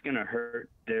going to hurt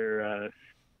their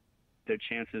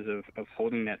chances of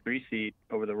holding that 3 seed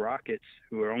over the Rockets,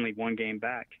 who are only 1 game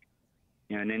back.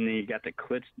 And then you got the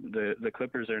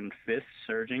Clippers are in 5th,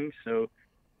 surging. So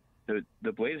the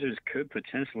Blazers could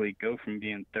potentially go from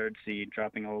being 3rd seed,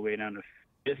 dropping all the way down to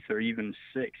 5th or even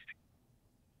 6th.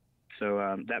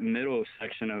 So that middle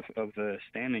section of the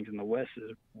standings in the West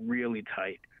is really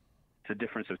tight. It's a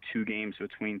difference of 2 games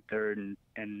between 3rd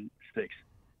and 6th.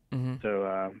 Mm-hmm.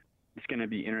 So it's going to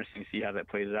be interesting to see how that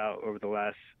plays out over the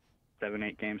last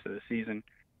 7-8 games of the season.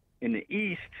 In the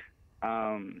East,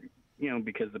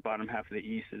 because the bottom half of the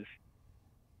East is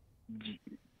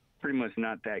pretty much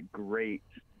not that great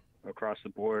across the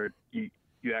board, you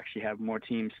actually have more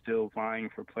teams still vying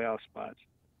for playoff spots.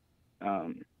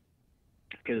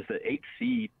 Because the 8th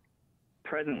seed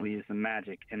presently is the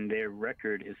Magic, and their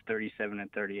record is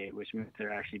 37-38, which means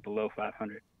they're actually below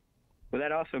 500. Well,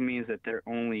 that also means that they're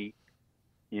only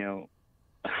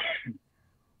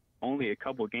a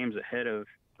couple games ahead of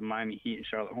the Miami Heat and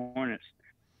Charlotte Hornets,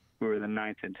 who are the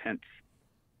 9th and 10th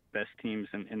best teams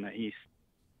in the East.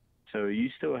 So you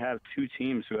still have 2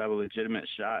 teams who have a legitimate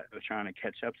shot of trying to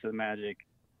catch up to the Magic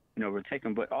and overtake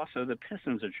them. But also the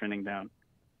Pistons are trending down.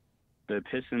 The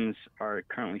Pistons are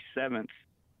currently 7th,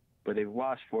 but they've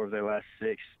lost 4 of their last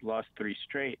 6, lost 3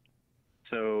 straight.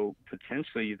 So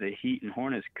potentially the Heat and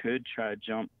Hornets could try to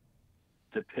jump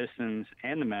the Pistons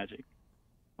and the Magic.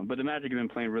 But the Magic have been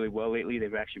playing really well lately.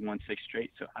 They've actually won 6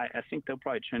 straight. So I think they'll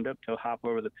probably trend up. They'll hop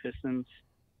over the Pistons.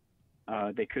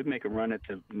 They could make a run at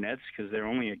the Nets because they're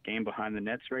only a game behind the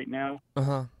Nets right now.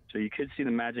 Uh-huh. So you could see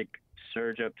the Magic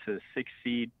surge up to the 6th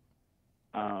seed.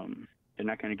 They're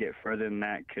not going to get further than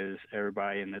that because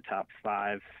everybody in the top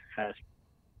 5 has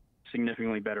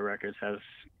significantly better records, has,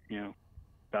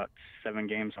 about 7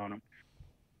 games on them.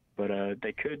 But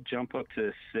they could jump up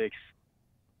to the 6th,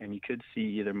 and you could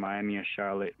see either Miami or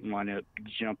Charlotte wind up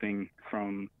jumping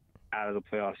from out of the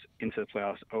playoffs into the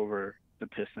playoffs over the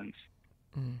Pistons.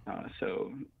 Mm-hmm.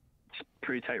 So it's a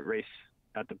pretty tight race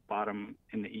at the bottom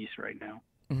in the East right now.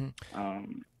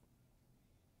 Mm-hmm.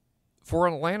 For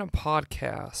an Atlanta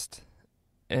podcast,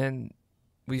 and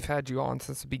we've had you on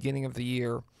since the beginning of the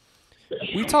year,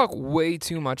 we talk way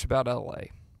too much about LA.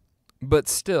 But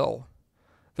still,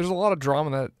 there's a lot of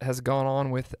drama that has gone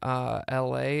on with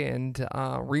LA, and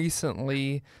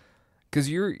recently, because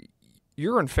you're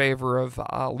in favor of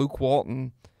Luke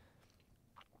Walton.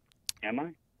 Am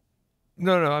I?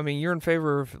 No. I mean, you're in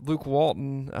favor of Luke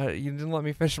Walton. You didn't let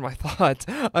me finish my thought.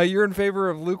 You're in favor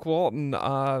of Luke Walton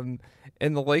and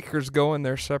the Lakers going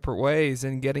their separate ways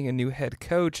and getting a new head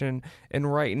coach. And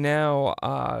right now,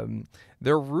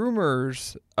 there are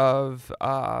rumors of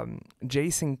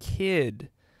Jason Kidd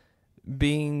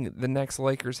being the next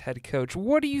Lakers head coach.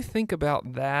 What do you think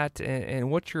about that,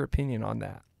 and what's your opinion on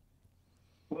that?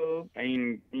 Well, I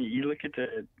mean, you look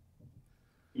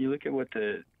at what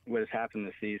has happened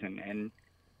this season, and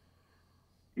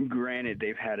granted,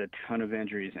 they've had a ton of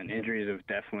injuries, and injuries have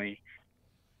definitely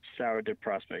soured their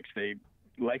prospects. They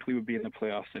likely would be in the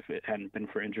playoffs if it hadn't been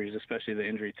for injuries, especially the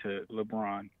injury to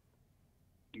LeBron.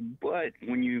 But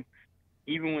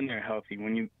even when they're healthy,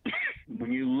 when you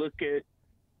look at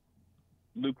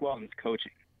Luke Walton's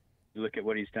coaching, you look at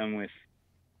what he's done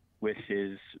with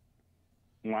his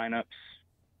lineups,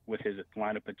 with his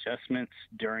lineup adjustments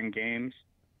during games,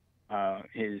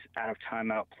 his out of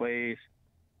timeout plays.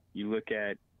 You look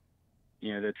at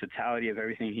the totality of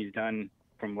everything he's done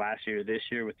from last year to this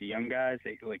year with the young guys.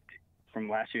 From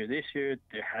last year to this year,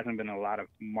 there hasn't been a lot of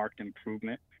marked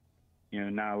improvement.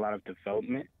 Not a lot of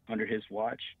development under his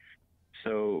watch.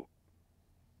 So,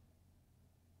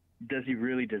 does he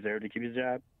really deserve to keep his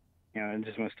job? I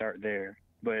just want to start there.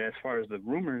 But as far as the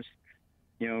rumors,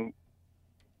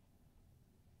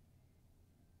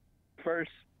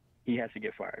 first he has to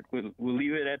get fired. We'll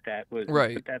leave it at that. We'll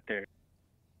put that there.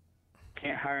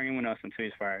 Can't hire anyone else until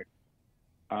he's fired.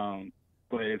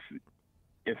 But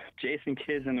if Jason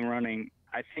Kidd's in the running,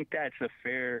 I think that's a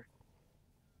fair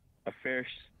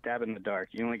stab in the dark.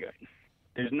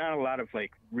 There's not a lot of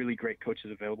really great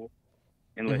coaches available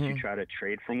unless you try to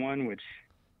trade for one, which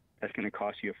that's going to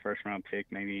cost you a first-round pick,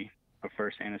 maybe a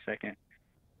first and a second.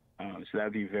 So that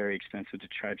would be very expensive to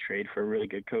try to trade for a really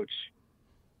good coach.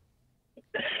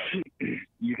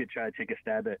 You could try to take a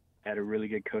stab at a really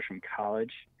good coach from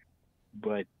college,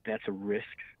 but that's a risk.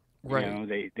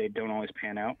 Right. They don't always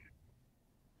pan out.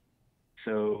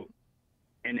 So,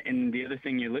 and the other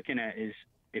thing you're looking at is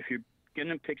if you're going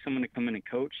to pick someone to come in and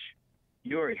coach,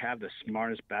 you already have the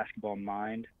smartest basketball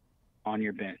mind on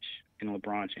your bench in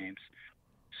LeBron James.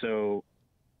 So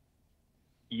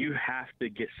you have to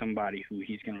get somebody who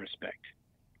he's going to respect.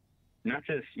 Not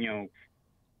just,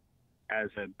 as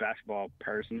a basketball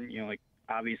person,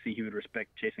 obviously he would respect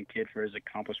Jason Kidd for his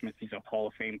accomplishments. He's a Hall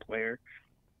of Fame player.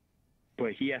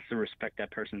 But he has to respect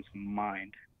that person's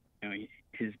mind,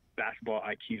 his basketball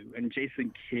IQ. And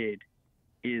Jason Kidd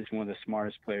is one of the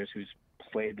smartest players who's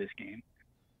played this game.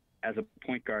 As a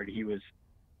point guard, he was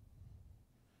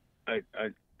a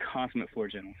consummate floor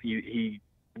general. He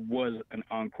was an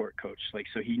on-court coach,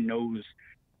 so he knows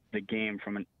the game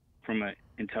from an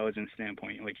intelligence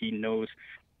standpoint. He knows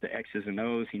the X's and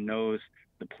O's, he knows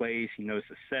the plays, he knows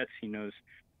the sets, he knows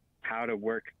how to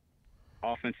work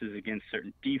offenses against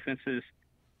certain defenses.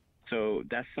 So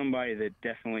that's somebody that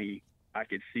definitely I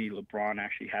could see LeBron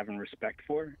actually having respect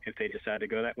for if they decide to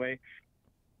go that way.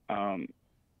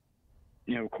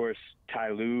 Of course, Ty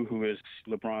Lue, who was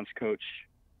LeBron's coach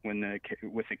with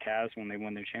the Cavs when they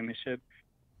won their championship,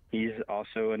 he's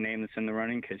also a name that's in the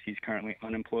running because he's currently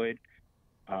unemployed.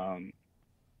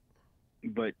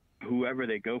 But whoever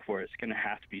they go for, it's going to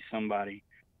have to be somebody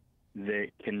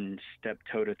that can step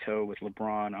toe-to-toe with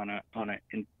LeBron on an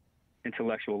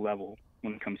intellectual level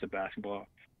when it comes to basketball.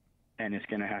 And it's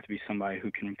going to have to be somebody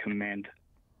who can command,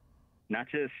 not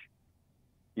just,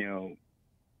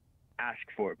 ask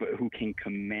for it, but who can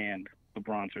command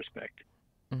LeBron's respect.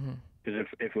 Because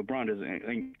if LeBron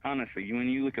doesn't, honestly, when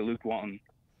you look at Luke Walton,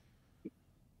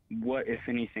 what, if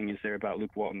anything, is there about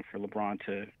Luke Walton for LeBron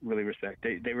to really respect?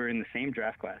 They were in the same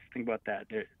draft class. Think about that.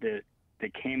 They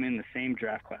came in the same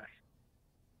draft class.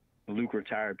 Luke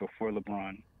retired before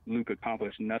LeBron. Luke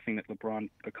accomplished nothing that LeBron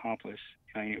accomplished.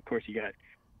 Of course, you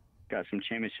got some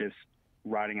championships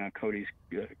riding on Kobe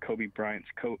Bryant's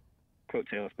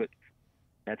coattails, but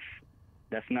that's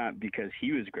not because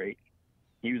he was great.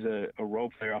 He was a role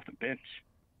player off the bench.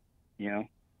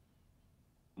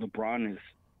 LeBron has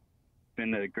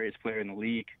been the greatest player in the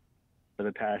league for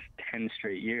the past 10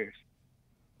 straight years.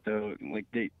 So,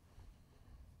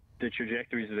 the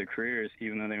trajectories of their careers,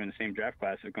 even though they're in the same draft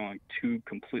class, are going two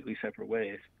completely separate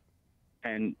ways.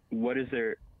 And what is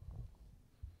there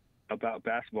about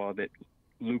basketball that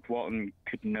Luke Walton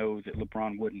could know that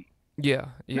LeBron wouldn't? Yeah.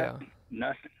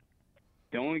 Nothing.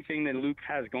 The only thing that Luke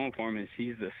has going for him is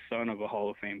he's the son of a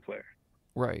Hall of Fame player.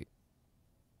 Right.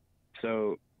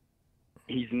 So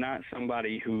he's not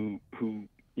somebody who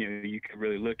you could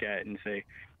really look at and say,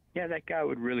 yeah, that guy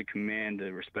would really command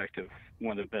the respect of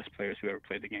one of the best players who ever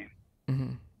played the game.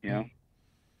 Yeah.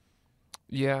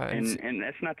 And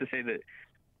that's not to say that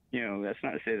that's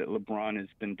not to say that LeBron has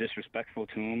been disrespectful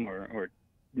to him or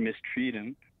mistreat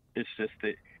him. It's just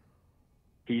that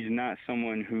he's not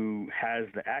someone who has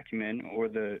the acumen or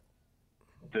the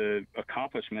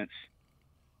accomplishments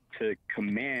to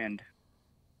command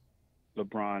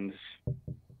LeBron's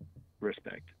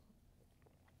respect.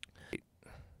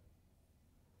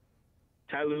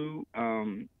 Ty Lue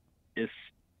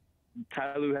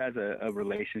has a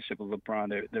relationship with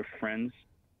LeBron. They're friends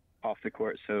off the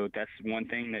court, so that's one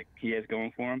thing that he has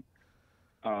going for him,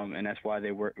 and that's why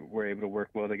they were able to work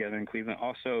well together in Cleveland.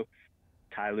 Also,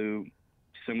 Ty Lue,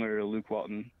 similar to Luke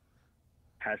Walton,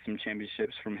 has some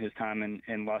championships from his time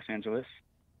in Los Angeles.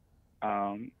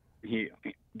 He,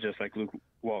 just like Luke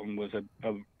Walton, was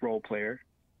a role player,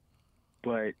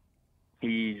 but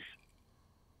he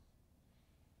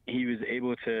was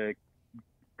able to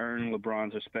earn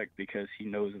LeBron's respect because he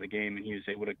knows the game, and he was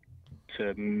able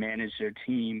to manage their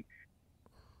team,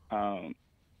 and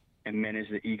manage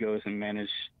the egos and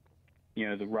manage,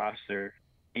 the roster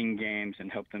in games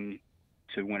and help them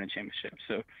to win a championship.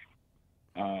 So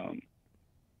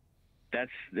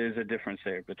there's a difference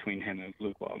there between him and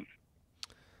Luke Walton.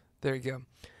 There you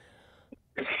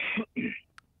go.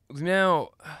 Now,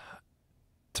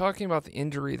 talking about the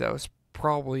injury that was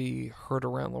probably heard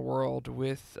around the world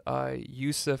with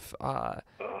Yusuf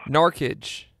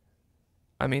Nurkic.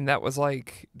 I mean, that was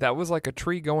like a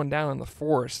tree going down in the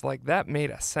forest. Like, that made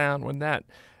a sound when that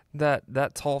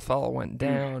tall fellow went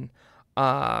down.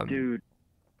 Dude,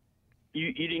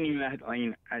 you didn't even have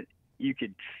to, you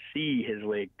could see his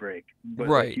leg break, but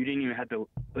right. Like, you didn't even have to,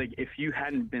 like, if you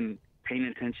hadn't been paying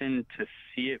attention to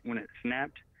see it when it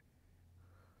snapped,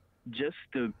 just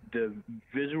the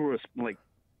visual, like,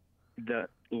 the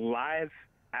live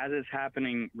as it's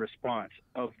happening response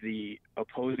of the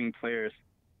opposing players,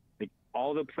 like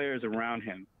all the players around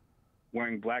him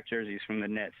wearing black jerseys from the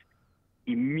Nets,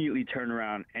 immediately turned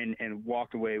around and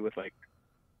walked away with like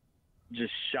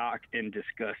just shock and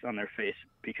disgust on their face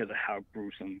because of how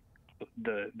gruesome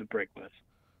the break was.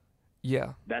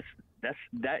 Yeah. That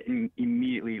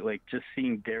immediately, like, just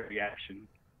seeing their reaction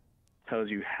tells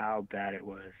you how bad it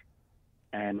was.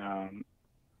 And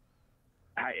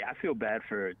I feel bad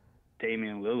for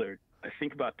Damian Lillard. I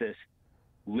think about this.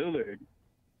 Lillard,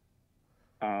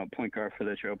 point guard for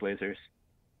the Trailblazers,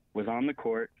 was on the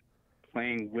court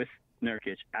playing with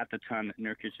Nurkic at the time that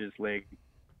Nurkic's leg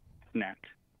snapped.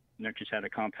 Nurkic had a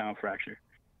compound fracture.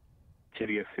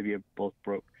 Tibia, fibia both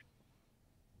broke.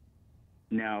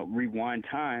 Now, rewind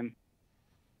time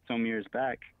some years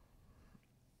back,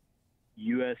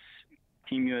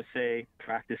 Team USA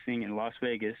practicing in Las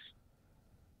Vegas.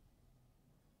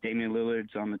 Damian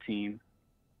Lillard's on the team.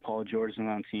 Paul George is on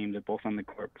the team. They're both on the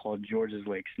court. Paul George's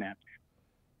leg snapped.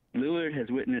 Lillard has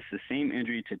witnessed the same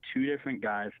injury to two different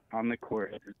guys on the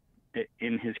court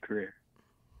in his career.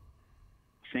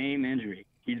 Same injury.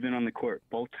 He's been on the court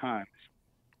both times.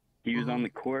 He was on the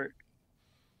court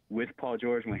with Paul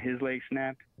George when his leg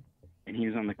snapped, and he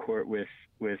was on the court with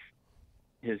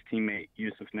his teammate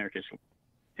Yusuf Nurkic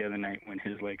the other night when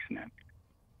his leg snapped.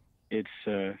 It's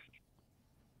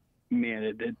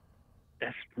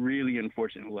that's really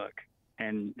unfortunate luck,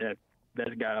 and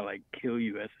that's gotta like kill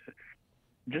you as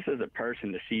a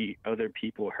person to see other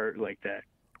people hurt like that.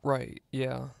 Right.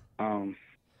 Yeah.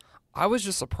 I was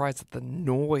just surprised at the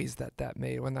noise that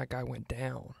made when that guy went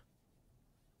down.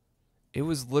 It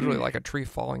was literally like a tree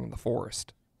falling in the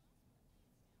forest.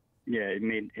 Yeah, it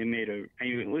made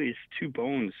at least two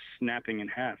bones snapping in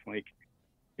half. Like,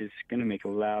 it's gonna make a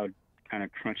loud kind of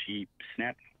crunchy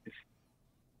snap.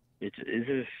 It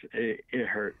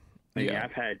hurt. Like, Yeah.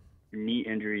 I've had knee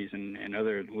injuries and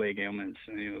other leg ailments,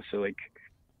 so like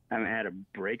I haven't had a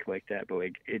break like that, but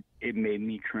like it made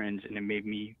me cringe and it made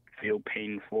me feel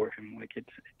pain for him. Like it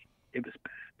was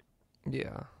bad.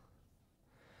 Yeah.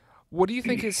 What do you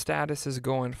think his status is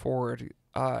going forward?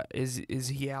 Is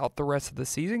he out the rest of the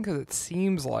season? Because it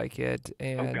seems like it.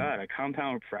 And oh God, a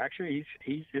compound fracture.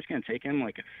 He's just gonna take him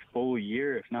like a full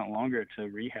year, if not longer, to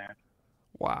rehab.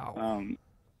 Wow.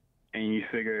 And you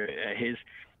figure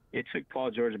it took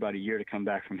Paul George about a year to come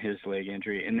back from his leg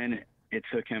injury, and then it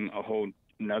took him a whole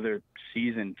another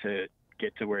season to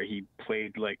get to where he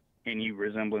played like any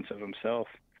resemblance of himself.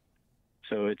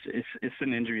 So it's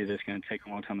an injury that's going to take a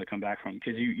long time to come back from,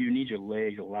 because you need your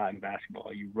legs a lot in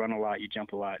basketball. You run a lot, you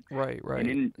jump a lot. Right.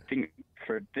 And then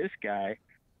for this guy,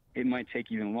 it might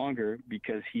take even longer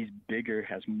because he's bigger,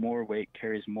 has more weight,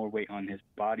 carries more weight on his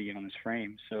body and on his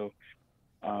frame. So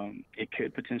it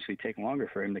could potentially take longer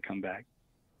for him to come back.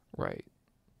 Right.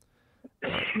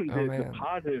 The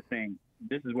positive thing,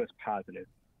 this is what's positive,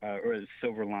 or the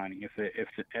silver lining. If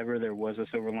ever there was a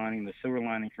silver lining, the silver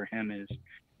lining for him is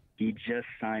he just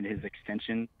signed his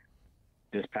extension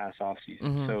this past offseason.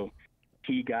 Mm-hmm. So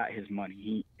he got his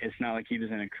money. It's not like he was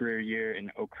in a career year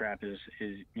and, oh, crap,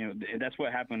 that's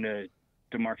what happened to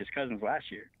DeMarcus Cousins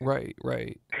last year. Right.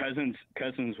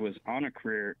 Cousins was on a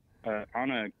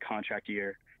contract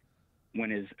year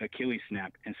when his Achilles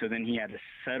snapped, and so then he had to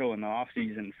settle in the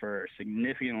offseason for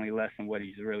significantly less than what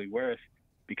he's really worth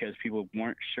because people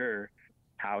weren't sure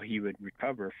how he would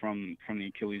recover from the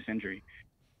Achilles injury.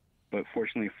 But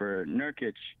fortunately for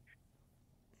Nurkic,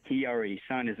 he already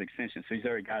signed his extension, so he's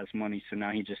already got his money, so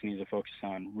now he just needs to focus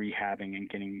on rehabbing and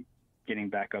getting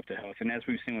back up to health. And as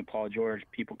we've seen with Paul George,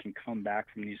 people can come back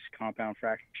from these compound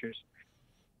fractures.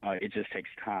 It just takes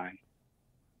time.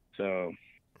 So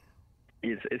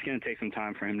it's going to take some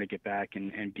time for him to get back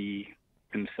and be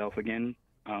himself again.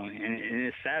 And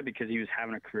it's sad because he was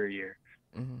having a career year,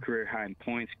 career high in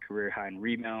points, career high in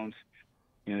rebounds,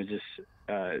 just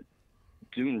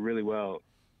doing really well.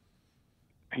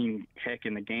 I mean, heck,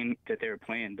 in the game that they were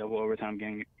playing, double overtime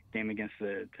game against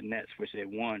the Nets, which they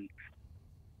won,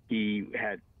 he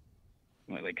had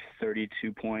like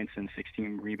 32 points and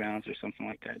 16 rebounds or something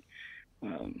like that.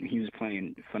 He was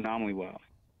playing phenomenally well.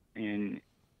 And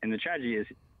the tragedy is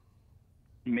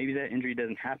maybe that injury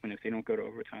doesn't happen if they don't go to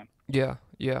overtime. Yeah.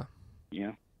 Yeah.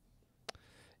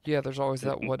 Yeah, there's always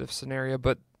that what-if scenario.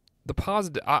 But the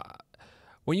positive,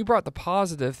 when you brought the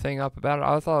positive thing up about it,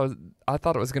 I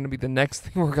thought it was going to be the next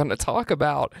thing we're going to talk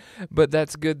about. But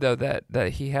that's good, though,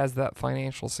 that he has that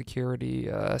financial security,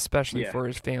 especially for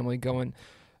his family going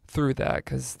through that,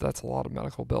 because that's a lot of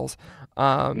medical bills.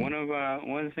 One of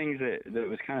the things that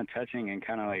was kind of touching and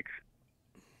kind of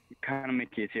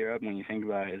make you tear up when you think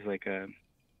about it is like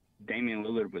Damian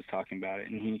Lillard was talking about it,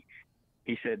 and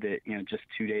he said that just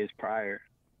 2 days prior,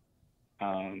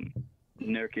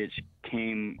 Nurkic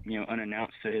came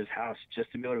unannounced to his house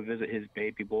just to be able to visit his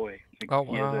baby boy. Wow.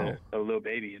 He has a little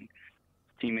baby, and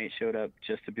teammates showed up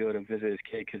just to be able to visit his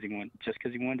kid because he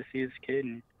wanted to see his kid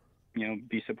and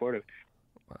be supportive.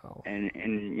 Wow. And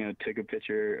took a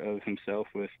picture of himself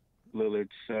with Lillard's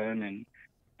son and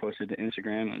posted to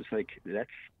Instagram. It's like that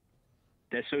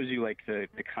shows you like the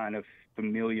kind of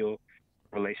familial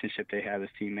relationship they have as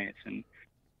teammates, and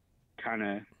kind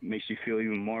of makes you feel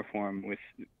even more for them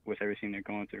with everything they're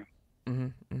going through.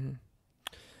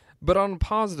 But on a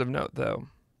positive note, though,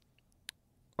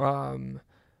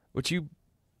 which you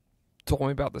told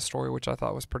me about the story, which I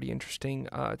thought was pretty interesting.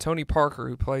 Tony Parker,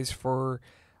 who plays for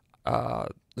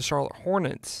the Charlotte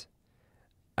Hornets,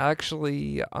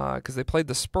 actually, because they played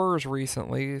the Spurs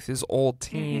recently, his old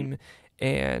team,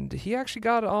 and he actually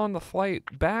got on the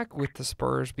flight back with the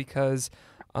Spurs because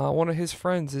one of his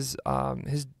friends is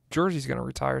his jersey's going to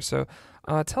retire. So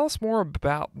tell us more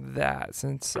about that,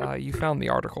 since you found the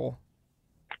article.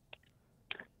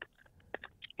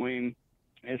 I mean,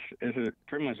 it's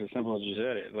pretty much as simple as you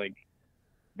said it. Like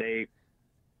the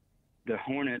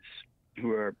Hornets,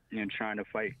 who are trying to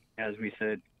fight, as we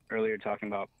said earlier, talking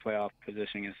about playoff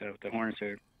positioning and stuff. The Hornets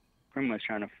are pretty much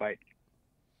trying to fight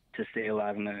to stay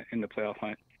alive in the playoff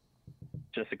hunt.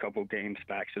 Just a couple games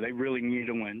back, so they really needed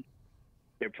to win.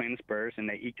 They're playing the Spurs, and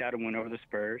they eked out a win over the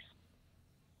Spurs.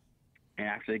 And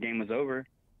after the game was over,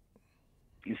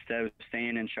 instead of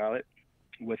staying in Charlotte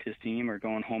with his team or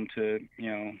going home to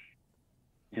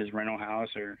his rental house,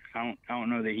 or I don't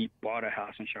know that he bought a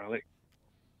house in Charlotte,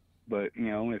 but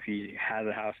if he has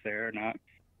a house there or not,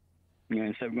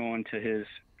 instead of going to his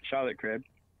Charlotte crib,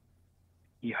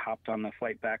 he hopped on the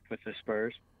flight back with the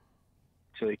Spurs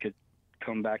so he could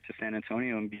come back to San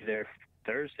Antonio and be there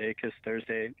Thursday, because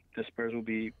Thursday the Spurs will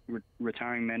be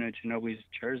retiring Manu Ginobili's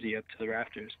jersey up to the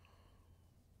rafters.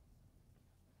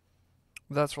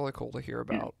 That's really cool to hear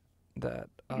about that.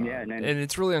 And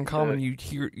it's really uncommon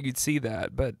you'd see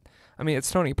that, but I mean, it's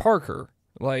Tony Parker,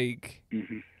 like.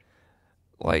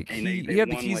 Like he had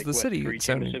the keys to the city. 3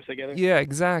 championships together? Yeah,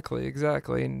 exactly.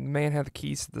 And the man had the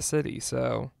keys to the city,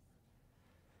 so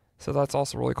that's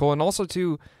also really cool. And also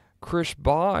too, Chris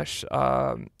Bosh,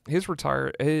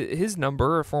 his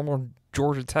number, a former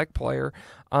Georgia Tech player,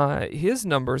 his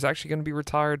number is actually going to be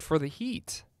retired for the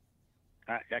Heat.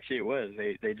 Actually, it was.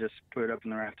 They just put it up in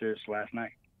the rafters last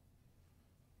night.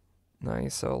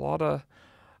 Nice. So a lot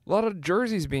of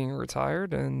jerseys being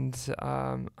retired, and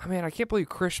I can't believe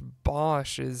Chris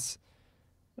Bosh is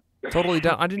totally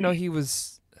done. I didn't know he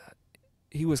was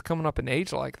coming up in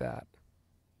age like that.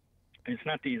 It's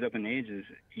not that he's up in ages.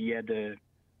 He had to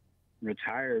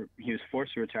retire. He was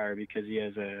forced to retire because he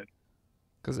has a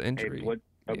injury,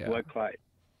 blood clot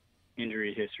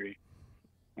injury history.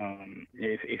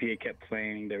 If he had kept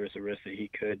playing, there was a risk that he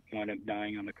could wind up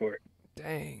dying on the court.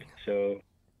 Dang. So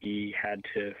he had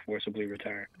to forcibly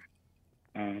retire.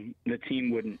 The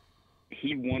team wouldn't.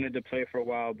 He wanted to play for a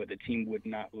while, but the team would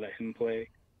not let him play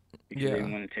because they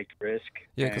didn't want to take the risk.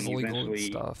 Yeah, because legal and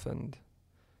stuff. And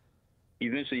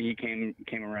eventually he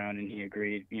came around and he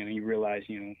agreed. He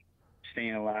realized,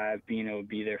 staying alive, being able to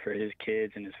be there for his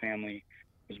kids and his family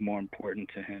was more important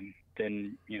to him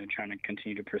than, trying to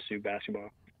continue to pursue basketball.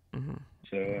 Mm-hmm.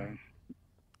 So,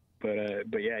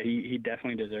 but yeah, he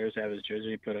definitely deserves to have his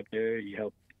jersey put up there. He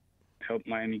helped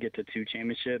Miami get to 2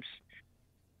 championships.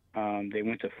 They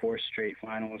went to 4 straight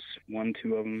finals, won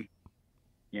 2 of them,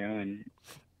 and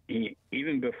he,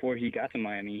 even before he got to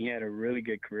Miami, he had a really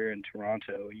good career in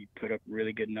Toronto. He put up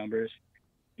really good numbers.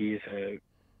 He's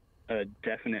a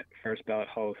definite first ballot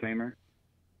Hall of Famer.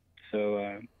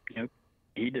 So,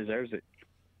 he deserves it.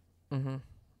 Mm-hmm.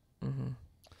 Mm-hmm.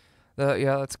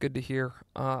 Yeah, that's good to hear.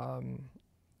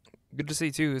 Good to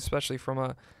see too, especially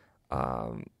from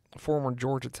a former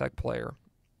Georgia Tech player.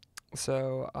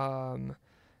 So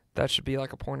that should be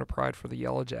like a point of pride for the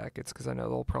Yellow Jackets, because I know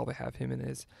they'll probably have him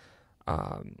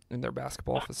in their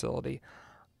basketball facility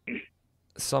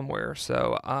somewhere.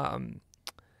 So,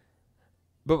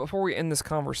 but before we end this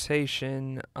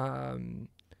conversation, a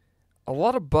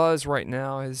lot of buzz right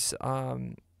now is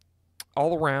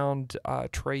all around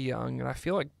Trae Young, and I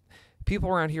feel like people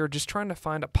around here are just trying to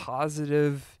find a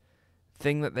positive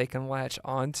thing that they can latch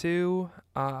onto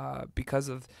because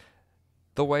of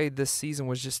the way this season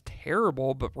was just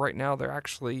terrible. But right now they're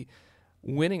actually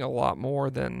winning a lot more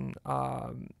than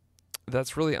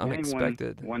that's really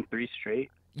unexpected. Won 3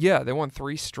 straight. Yeah, they won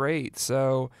 3 straight.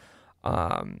 So,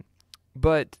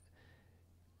 but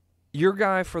your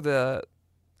guy for the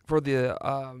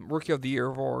Rookie of the Year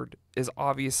award is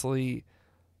obviously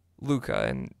Luka,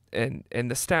 and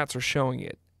the stats are showing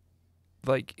it.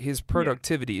 Like, his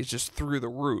productivity is just through the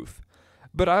roof.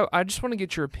 But I just want to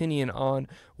get your opinion on,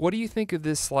 what do you think of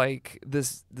this, like,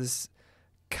 this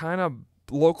kind of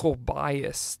local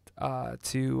bias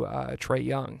to Trae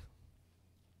Young?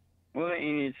 Well,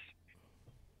 and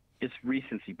it's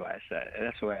recency bias.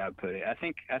 That's the way I put it. I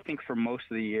think for most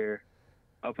of the year,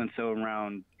 up until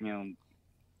around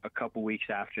a couple weeks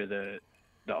after the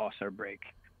All-Star break,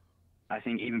 I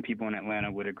think even people in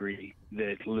Atlanta would agree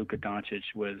that Luka Doncic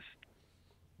was,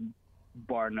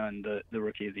 bar none, the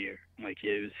Rookie of the Year. Like,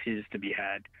 it was his to be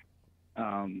had.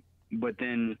 But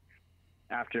then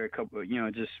after a couple,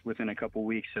 just within a couple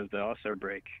weeks of the All-Star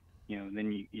break,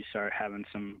 then you start having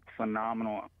some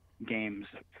phenomenal games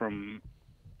from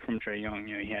Trae Young.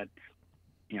 He had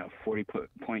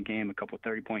 40-point game, a couple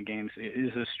 30-point games.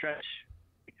 It was a stretch,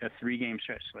 a 3-game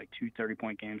stretch, like 2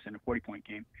 30-point games and a 40-point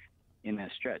game in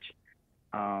that stretch.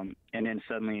 And then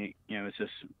suddenly, it's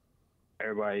just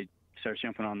everybody starts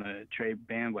jumping on the Trae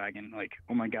bandwagon, like,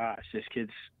 oh my gosh, this kid's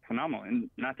phenomenal.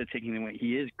 And not to take anything away,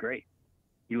 he is great.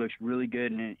 He looks really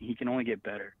good, and he can only get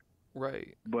better.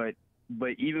 Right. But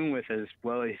even with as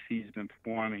well as he's been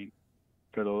performing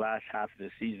for the last half of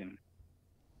the season,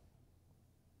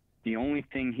 the only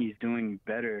thing he's doing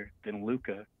better than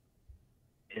Luka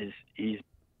is he's,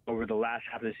 over the last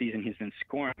half of the season, he's been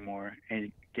scoring more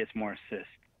and gets more assists.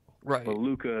 Right. But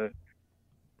Luka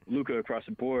across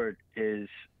the board is,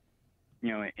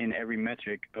 in every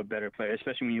metric, a better player,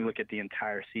 especially when you look at the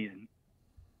entire season.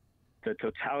 The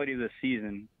totality of the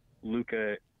season,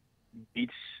 Luka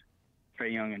beats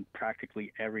Trae Young in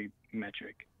practically every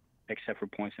metric except for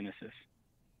points and assists.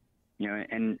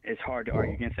 And it's hard to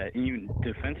argue against that. And even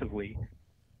defensively,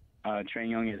 Trae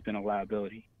Young has been a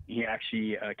liability. He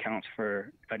actually accounts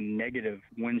for a negative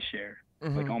win share,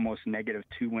 like almost -2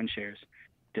 win shares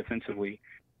defensively,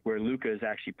 where Luka is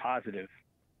actually positive.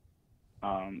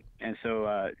 And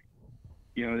so,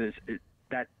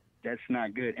 that's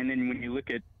not good. And then when you look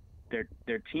at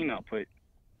their team output,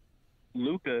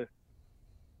 Luka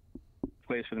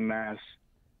plays for the Mavs,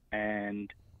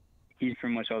 and he's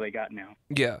pretty much all they got now.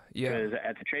 Yeah. Because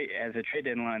at the trade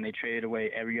deadline, they traded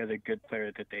away every other good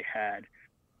player that they had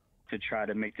to try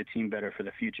to make the team better for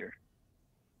the future,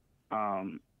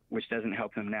 which doesn't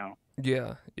help him now.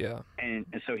 Yeah. And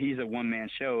so he's a one-man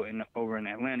show. And over in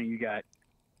Atlanta, you got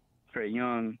Trae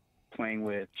Young playing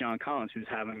with John Collins, who's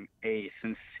having a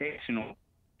sensational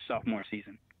sophomore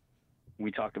season.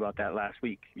 We talked about that last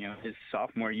week. His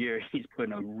sophomore year, he's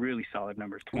putting up really solid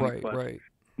numbers, 20+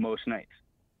 most nights.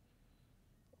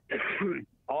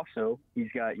 Also,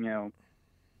 he's got,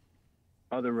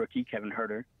 other rookie, Kevin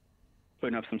Huerter,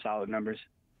 putting up some solid numbers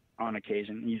on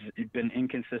occasion. He's been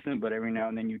inconsistent, but every now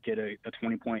and then you get a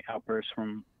 20-point outburst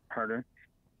from Huerter.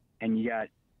 And you got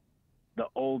the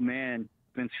old man,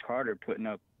 Vince Carter, putting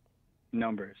up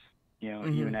numbers,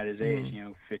 even at his age,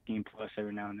 15+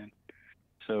 every now and then.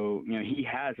 So, he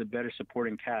has a better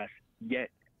supporting cast, yet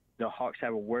the Hawks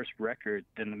have a worse record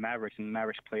than the Mavericks, and the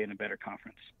Mavericks play in a better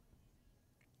conference?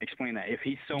 Explain that. If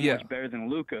he's so much better than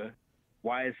Luka,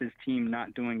 why is his team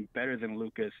not doing better than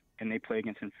Luka's and they play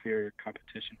against inferior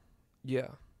competition? Yeah.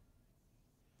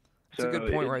 That's a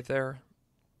good point right there.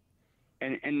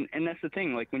 And that's the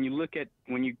thing. Like when you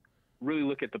really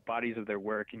look at the bodies of their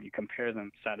work and you compare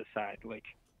them side to side, like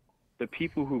the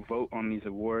people who vote on these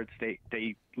awards,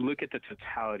 they look at the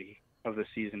totality of the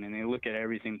season and they look at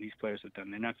everything these players have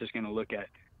done. They're not just going to look at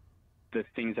the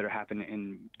things that are happening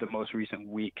in the most recent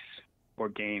weeks or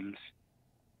games.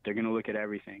 They're going to look at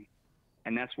everything.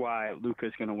 And that's why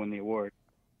Luka's going to win the award.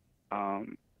 Trae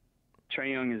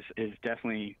Young is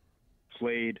definitely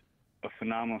played a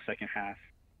phenomenal second half,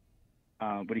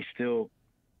 but he's still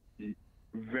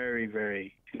very,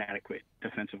 very inadequate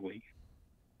defensively.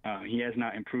 He has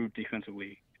not improved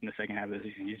defensively in the second half of the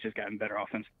season. He's just gotten better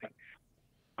offensively.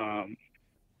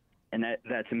 And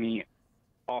that to me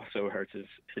also hurts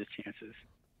his chances.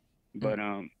 But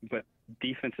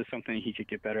defense is something he could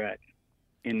get better at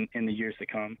in the years to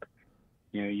come.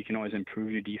 You know, you can always improve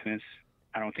your defense.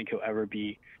 I don't think he'll ever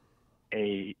be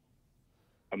a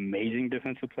amazing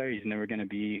defensive player. He's never going to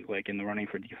be like in the running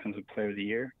for defensive player of the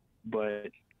year,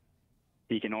 but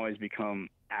he can always become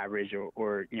average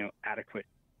or you know, adequate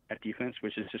at defense,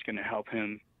 which is just going to help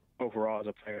him overall as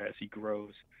a player as he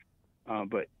grows.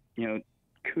 But you know,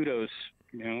 kudos,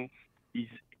 you know,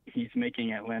 he's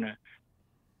making Atlanta,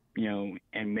 you know,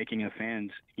 and making the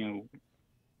fans, you know,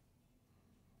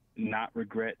 not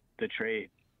regret the trade.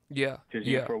 Yeah. Because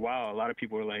you know, for a while, a lot of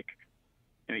people were like,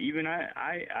 you know, even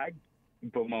I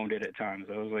bemoaned it at times.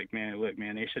 I was like, man, look,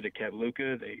 man, they should have kept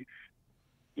Luka. They,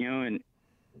 you know, and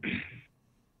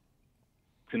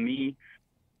to me,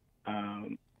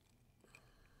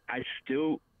 I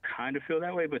still kind of feel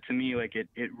that way, but to me, like it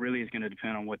really is going to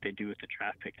depend on what they do with the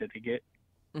draft pick that they get,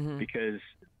 because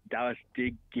Dallas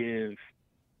did give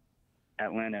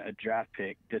Atlanta a draft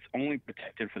pick that's only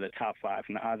protected for the top 5,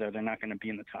 and the odds are they're not going to be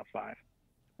in the top 5.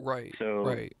 Right.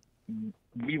 So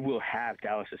we will have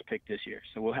Dallas's pick this year.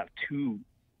 So we'll have 2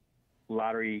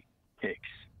 lottery picks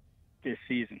this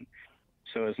season.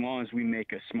 So as long as we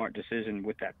make a smart decision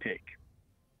with that pick,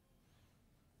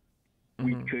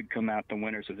 we could come out the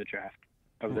winners of the draft,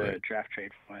 the draft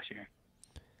trade from last year.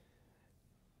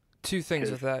 2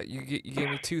 things with that. You gave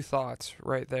me 2 thoughts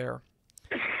right there.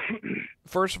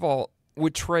 First of all,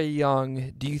 with Trae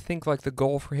Young, do you think like the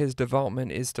goal for his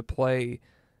development is to play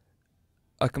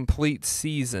a complete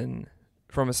season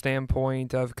from a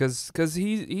standpoint of because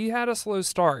he had a slow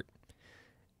start,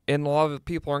 and a lot of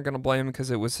people aren't going to blame him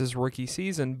because it was his rookie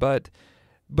season, but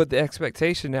the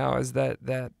expectation now is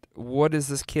that what does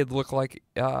this kid look like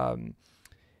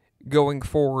going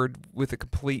forward with a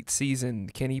complete season?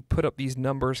 Can he put up these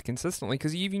numbers consistently?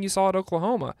 Because even you saw at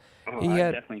Oklahoma, I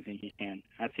definitely think he can.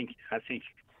 I think.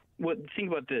 What think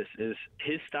about this is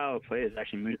his style of play is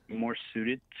actually more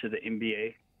suited to the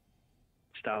NBA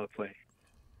style of play.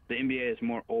 The NBA is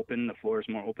more open. The floor is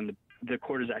more open. The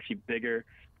court is actually bigger,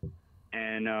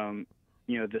 and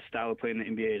you know, the style of play in the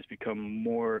NBA has become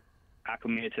more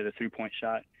acclimated to the 3-point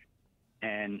shot,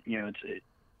 and you know,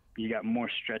 you got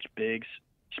more stretch bigs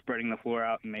spreading the floor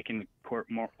out and making the court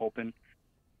more open.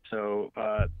 So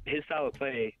his style of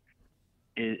play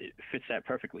fits that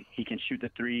perfectly. He can shoot the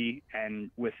 3, and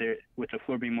with the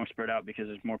floor being more spread out because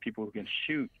there's more people who can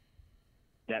shoot,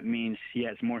 that means he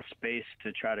has more space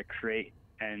to try to create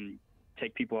and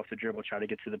take people off the dribble, try to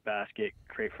get to the basket,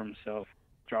 create for himself,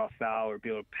 draw a foul, or be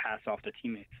able to pass off to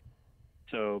teammates.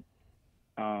 So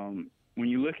when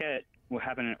you look at what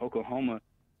happened in Oklahoma,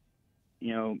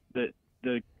 you know,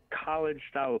 the college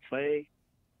style of play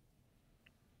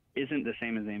isn't the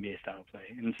same as the NBA style of play.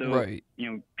 And so, you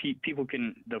know, people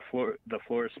can, the floor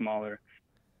is smaller.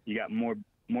 You got more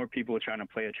people trying to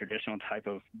play a traditional type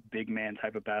of big man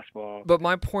type of basketball. But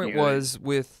my point was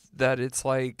with that it's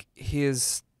like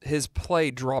his play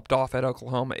dropped off at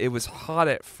Oklahoma. It was hot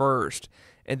at first,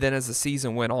 and then as the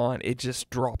season went on, it just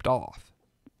dropped off.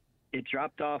 It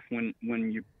dropped off when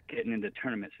you're getting into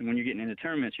tournaments. And when you're getting into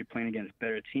tournaments, you're playing against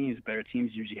better teams. Better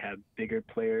teams usually have bigger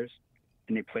players,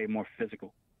 and they play more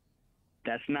physical.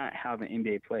 That's not how the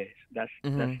NBA plays. That's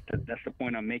the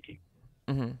point I'm making.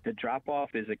 The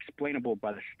drop-off is explainable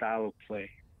by the style of play,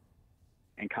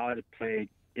 and college play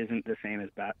isn't the same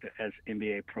as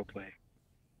NBA pro play.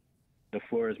 The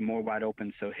floor is more wide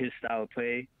open, so his style of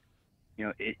play, you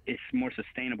know, it's more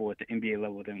sustainable at the NBA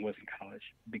level than it was in college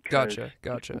because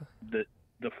Gotcha.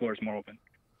 The floor is more open.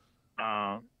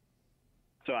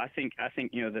 So I think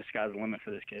you know, the sky's the limit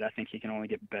for this kid. I think he can only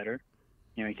get better.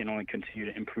 You know, he can only continue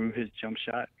to improve his jump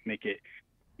shot, make it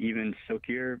even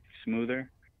silkier, smoother.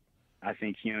 I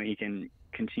think, he can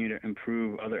continue to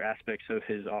improve other aspects of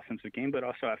his offensive game, but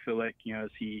also I feel like, as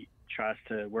he tries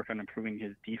to work on improving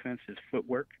his defense, his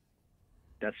footwork,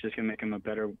 that's just going to make him a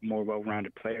better, more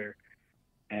well-rounded player.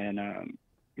 And,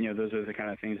 those are the kind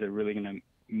of things that are really going to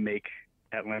make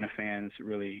Atlanta fans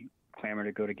really clamor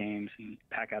to go to games and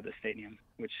pack out the stadium,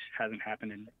 which hasn't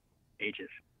happened in ages.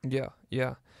 Yeah,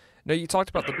 yeah. Now, you talked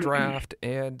about the draft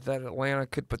and that Atlanta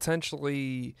could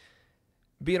potentially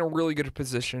be in a really good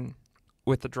position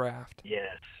with the draft.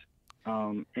 Yes.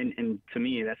 And to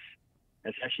me, that's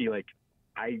actually like,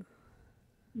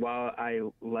 while I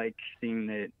like seeing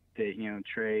that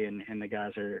Trey and the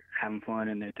guys are having fun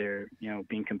and that they're,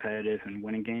 being competitive and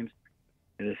winning games,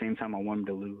 at the same time, I want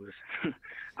them to lose.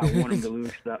 I want them to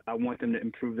lose. I want them to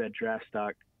improve that draft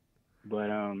stock. But,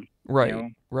 right.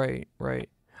 I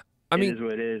mean, it is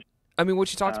what it is. I mean,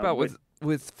 what you talked about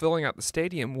with filling out the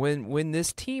stadium, when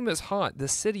this team is hot, the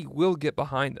city will get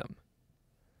behind them.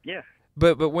 Yeah.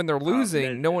 But when they're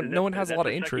losing, no one has a lot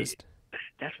of interest.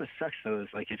 That's what sucks, though, is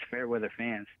like it's fair weather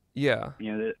fans. Yeah.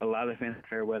 A lot of the fans are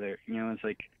fair weather. It's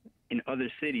like in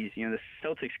other cities, the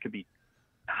Celtics could be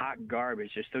hot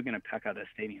garbage. They're still going to pack out that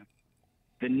stadium.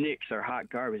 The Knicks are hot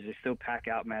garbage. They still pack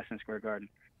out Madison Square Garden.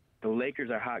 The Lakers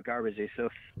are hot garbage. They still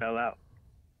spell out.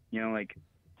 Like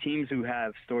teams who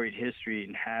have storied history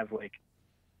and have like,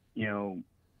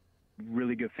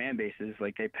 really good fan bases,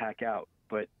 like they pack out.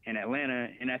 But in Atlanta,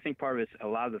 and I think part of it's a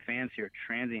lot of the fans here are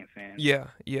transient fans. Yeah,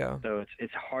 yeah. So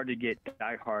it's hard to get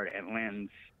diehard Atlantans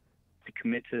to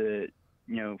commit to,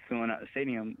 filling out the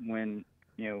stadium when,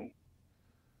 we're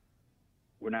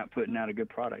not putting out a good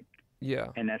product. Yeah.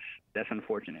 And that's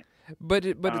unfortunate. But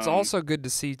it's also good to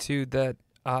see too that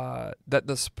that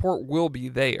the support will be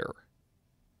there.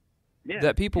 Yeah.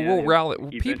 That people will rally.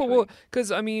 Eventually. People will,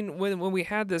 because I mean, when we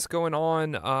had this going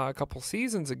on a couple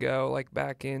seasons ago, like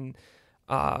back in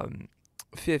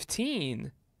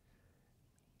 2015,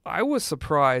 I was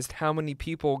surprised how many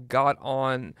people got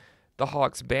on the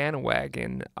Hawks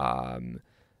bandwagon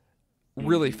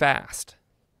really fast.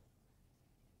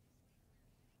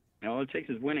 All it takes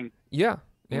is winning. Yeah.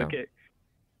 Look at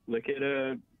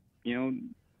the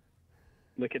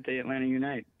Atlanta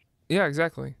United. Yeah,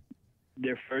 exactly.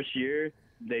 Their first year,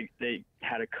 they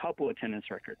had a couple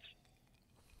attendance records,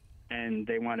 and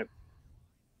they wound up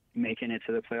making it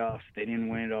to the playoffs. They didn't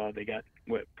win it all. They got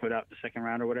put out the second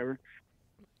round or whatever.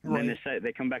 And then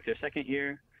they come back their second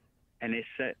year, and they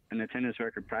set an attendance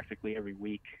record practically every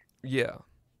week. Yeah.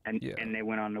 And they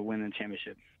went on to win the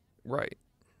championship. Right.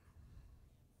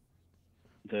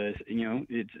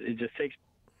 It just takes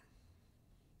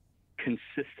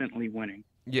consistently winning.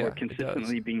 Yeah, or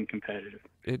consistently being competitive.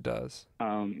 It does.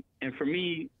 And for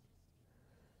me,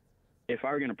 if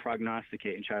I were going to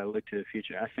prognosticate and try to look to the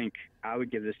future, I think I would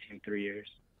give this team 3 years.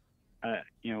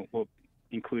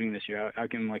 Including this year, I'll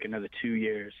give them like another 2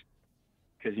 years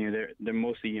because they're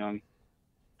mostly young.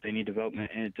 They need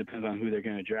development, and it depends on who they're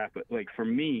going to draft. But like for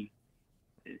me,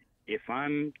 if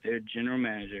I'm their general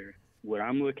manager, what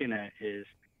I'm looking at is,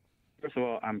 first of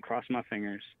all, I'm crossing my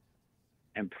fingers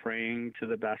and praying to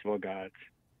the basketball gods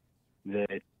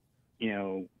that,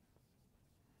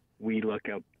 we look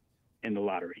up in the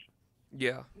lottery.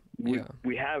 Yeah.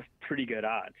 We have pretty good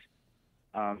odds.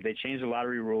 They changed the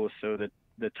lottery rules so that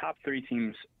the top 3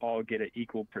 teams all get an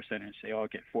equal percentage. They all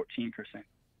get 14%.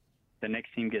 The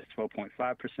next team gets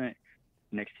 12.5%.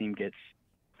 Next team gets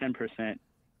 10%.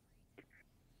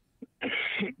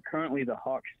 Currently, the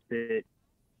Hawks sit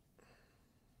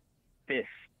 5th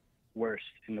worst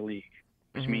in the league,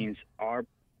 which means our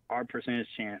percentage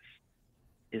chance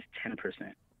is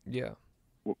 10%. Yeah.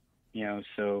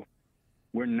 So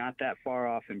we're not that far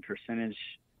off in percentage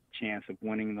chance of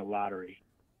winning the lottery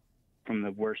from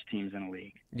the worst teams in the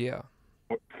league. Yeah.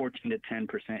 14 to 10%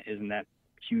 isn't that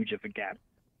huge of a gap.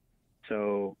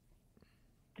 So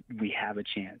we have a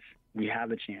chance.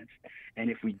 And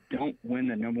if we don't win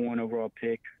the number 1 overall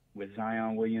pick with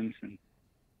Zion Williamson,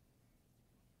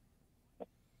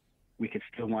 we could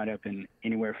still wind up in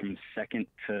anywhere from 2nd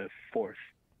to 4th.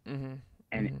 Mm-hmm.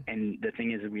 And the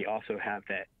thing is that we also have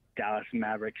that Dallas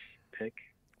Mavericks pick.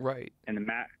 Right. And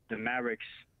the Mavericks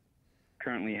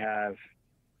currently have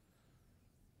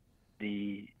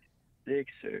the they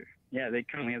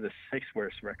currently have the 6th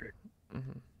worst record.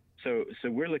 Mm-hmm. So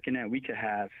we're looking at, we could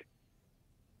have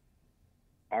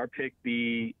our pick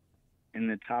be in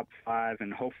the top 5,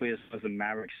 and hopefully as long as the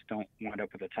Mavericks don't wind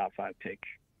up with a top 5 pick,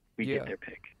 we get their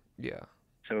pick. Yeah.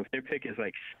 So if their pick is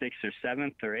like 6th or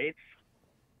 7th or 8th,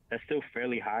 that's still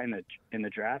fairly high in the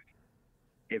draft.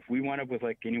 If we wind up with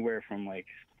like anywhere from like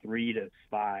 3 to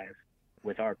 5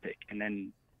 with our pick, and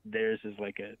then theirs is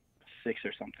like a 6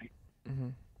 or something,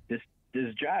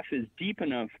 this draft is deep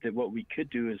enough that what we could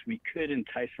do is we could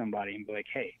entice somebody and be like,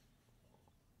 hey,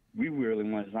 we really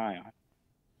want Zion.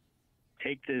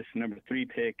 Take this number 3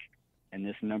 pick and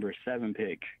this number 7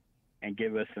 pick and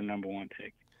give us the number 1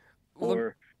 pick.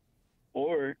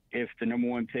 Or if the number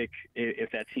 1 pick,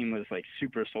 if that team was like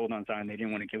super sold on Zion, they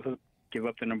didn't want to give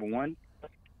up the number 1,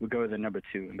 we'd go with the number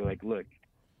 2 and be like, look,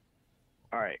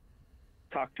 all right,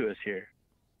 talk to us here,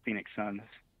 Phoenix Suns.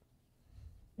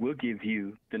 We'll give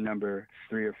you the number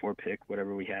 3 or 4 pick,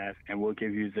 whatever we have, and we'll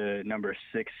give you the number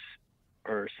 6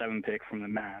 or 7 pick from the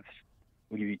Mavs.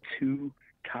 We'll give you 2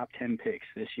 top 10 picks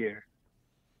this year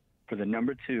for the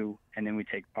number 2, and then we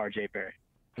take R.J. Barrett.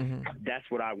 Mm-hmm. That's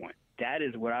what I want. That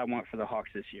is what I want for the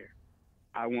Hawks this year.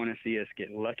 I want to see us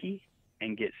get lucky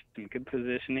and get some good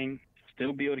positioning,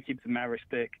 still be able to keep the Mavericks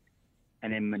pick,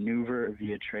 and then maneuver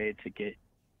via trade to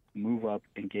move up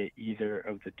and get either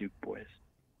of the Duke boys.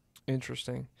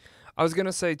 Interesting. I was going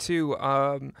to say, too,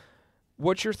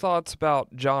 what's your thoughts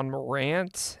about John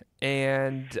Morant?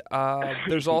 And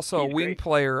there's also a wing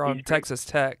player on Texas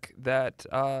Tech that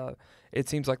it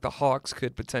seems like the Hawks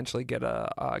could potentially get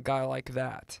a guy like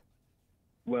that.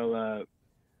 Well,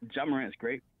 John Morant's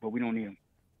great, but we don't need him.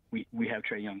 We have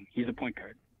Trae Young. He's a point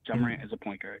guard. John Morant is a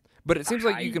point guard. But it seems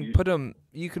like you can put him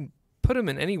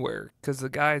in anywhere because the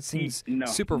guy seems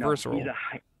super versatile.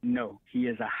 He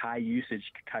is a high usage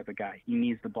type of guy. He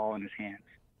needs the ball in his hands.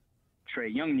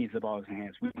 Trae Young needs the ball in his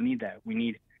hands. We don't need that. We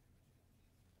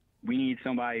need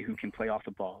somebody who can play off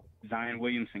the ball. Zion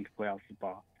Williamson can play off the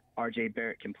ball. R.J.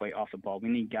 Barrett can play off the ball. We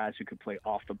need guys who can play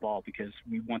off the ball because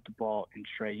we want the ball in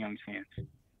Trae Young's hands.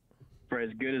 For as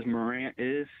good as Morant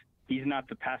is, he's not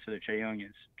the passer that Trae Young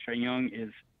is. Trae Young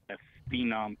is a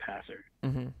phenom passer.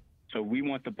 Mm-hmm. So we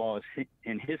want the ball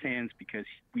in his hands because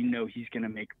we know he's going to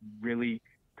make really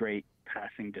great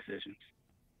passing decisions.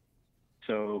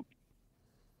 So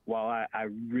while I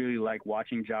really like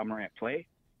watching John Morant play,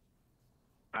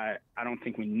 I don't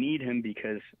think we need him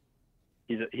because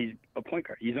he's a point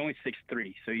guard. He's only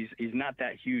 6'3", so he's not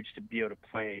that huge to be able to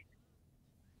play,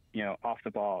 off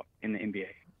the ball in the NBA.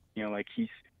 Like he's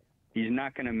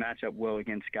not going to match up well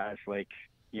against guys like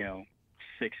 6'6"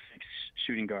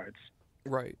 shooting guards.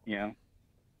 Right.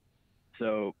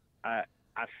 So I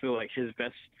feel like his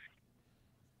best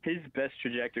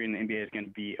trajectory in the NBA is going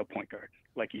to be a point guard,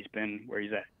 like he's been where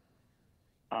he's at.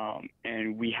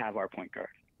 And we have our point guard.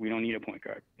 We don't need a point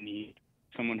guard. We need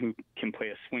someone who can play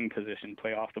a swing position,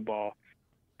 play off the ball,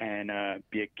 and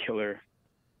be a killer,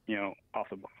 off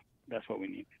the ball. That's what we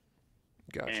need.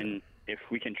 Gotcha. And if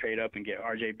we can trade up and get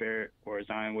R.J. Barrett or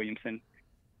Zion Williamson,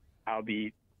 I'll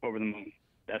be over the moon.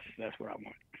 That's what I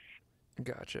want.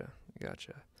 Gotcha.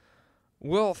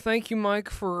 Well, thank you,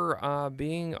 Mike, for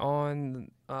being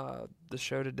on the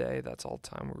show today. That's all the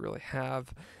time we really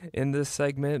have in this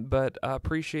segment, but I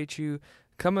appreciate you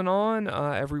coming on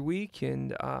every week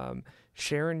and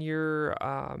sharing your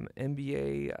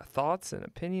NBA thoughts and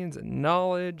opinions and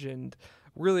knowledge, and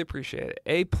really appreciate it.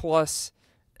 A+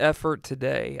 effort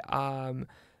today.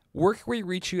 Where can we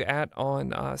reach you at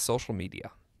on social media?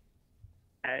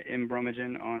 At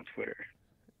Mbromagen on Twitter.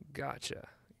 Gotcha.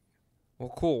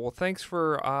 Well, cool. Well, thanks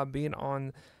for being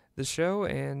on the show,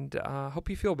 and hope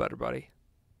you feel better, buddy.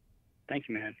 Thank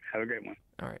you, man. Have a great one.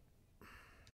 All right.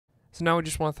 So now we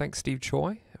just want to thank Steve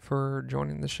Choi for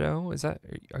joining the show.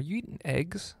 Are you eating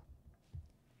eggs?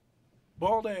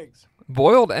 Boiled eggs.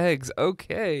 Boiled eggs.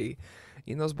 Okay.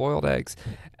 Eating those boiled eggs.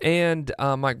 And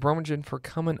Mike Bromagen for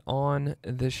coming on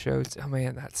this show. Oh,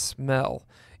 man, that smell.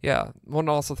 Yeah. I want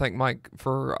to also thank Mike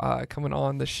for coming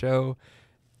on the show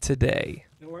today.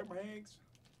 You like my eggs?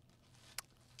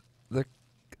 They're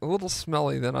a little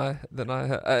smelly than I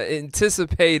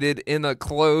anticipated in a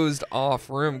closed off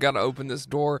room. Got to open this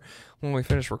door when we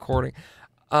finish recording.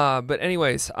 But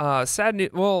anyways, sad news.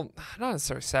 Well, not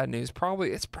necessarily sad news.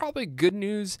 It's probably good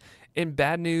news and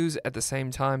bad news at the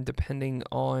same time, depending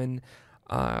on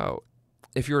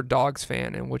if you're a Dogs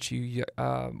fan and what you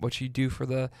do for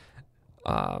the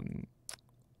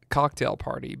cocktail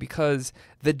party, because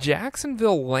the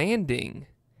Jacksonville Landing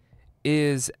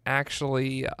is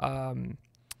actually the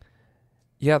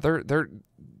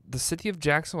city of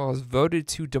Jacksonville has voted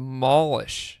to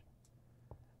demolish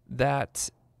that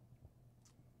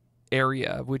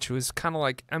area, which was kind of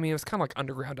like, it was kind of like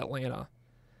underground Atlanta.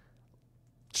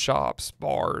 Shops,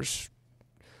 bars,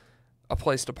 a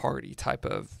place to party type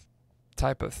of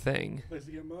thing. Place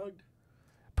to get mugged?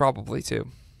 Probably too.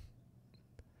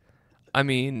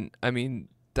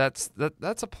 That's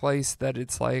a place that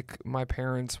it's like my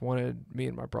parents wanted me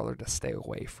and my brother to stay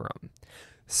away from.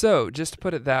 So, just to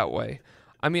put it that way.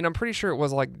 I mean, I'm pretty sure it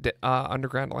was like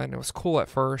Underground Atlanta. It was cool at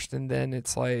first, and then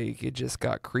it's like it just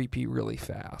got creepy really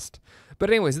fast. But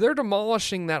anyways, they're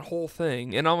demolishing that whole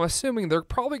thing, and I'm assuming they're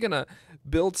probably going to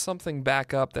build something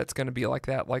back up that's going to be like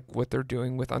that, like what they're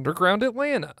doing with Underground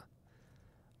Atlanta.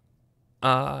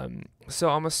 So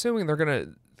I'm assuming they're going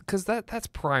to, because that's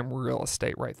prime real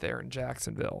estate right there in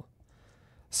Jacksonville.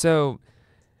 So,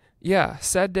 yeah,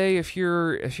 sad day if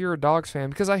you're a Dogs fan,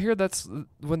 because I hear that's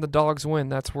when the Dogs win,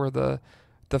 that's where the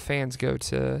fans go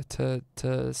to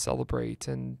celebrate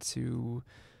and to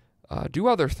do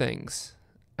other things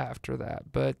after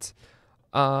that. But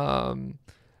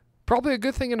probably a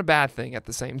good thing and a bad thing at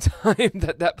the same time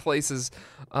that place is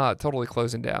totally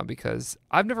closing down, because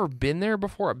I've never been there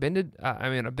before. I've been to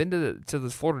the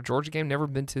Florida Georgia game, never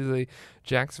been to the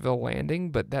Jacksonville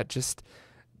Landing, but that just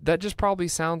probably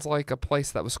sounds like a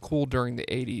place that was cool during the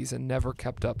 80s and never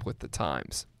kept up with the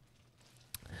times.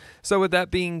 So with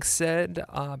that being said,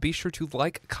 be sure to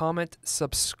like, comment,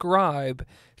 subscribe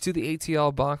to the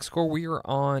ATL Box Score. We are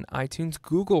on iTunes,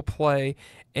 Google Play,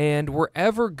 and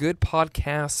wherever good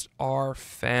podcasts are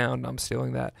found. I'm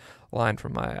stealing that line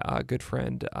from my good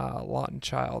friend Lawton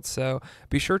Child. So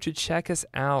be sure to check us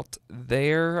out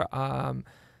there.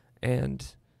 And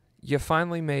you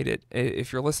finally made it.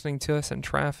 If you're listening to us in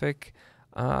traffic,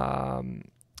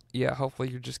 yeah, hopefully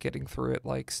you're just getting through it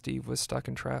like Steve was stuck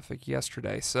in traffic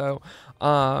yesterday. So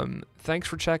thanks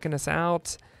for checking us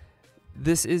out.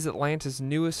 This is Atlanta's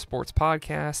newest sports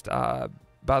podcast.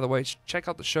 By the way, check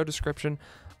out the show description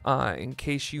in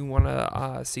case you want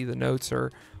to see the notes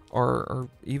or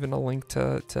even a link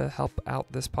to help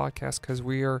out this podcast, because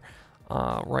we are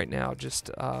right now just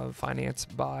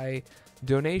financed by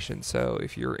donation. So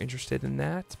if you're interested in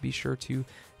that, be sure to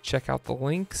check out the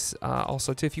links.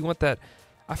 Also, too, if you want that,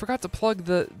 I forgot to plug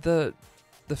the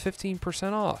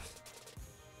 15% off.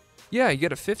 Yeah, you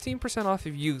get a 15% off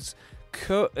if you use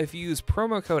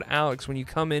promo code Alex when you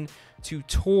come in to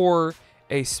tour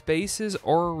a Spaces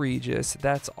or a Regis.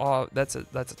 That's a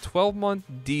 12-month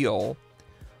deal.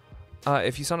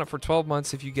 If you sign up for 12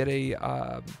 months, if you get a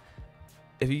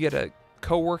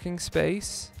co-working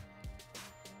space,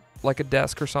 like a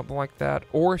desk or something like that,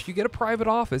 or if you get a private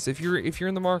office, if you're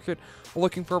in the market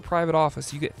looking for a private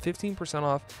office, you get 15%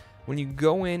 off when you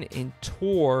go in and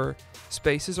tour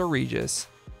Spaces or Regis.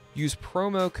 Use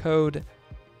promo code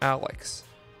Alex.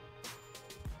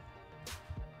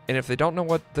 And if they don't know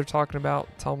what they're talking about,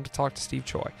 tell them to talk to Steve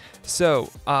Choi.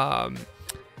 So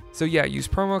yeah, use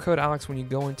promo code Alex when you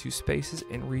go into Spaces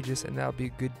and Regis, and that'll be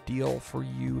a good deal for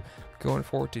you going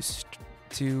forward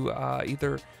to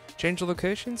either change the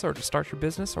locations or to start your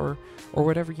business or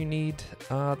whatever you need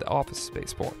the office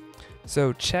space for.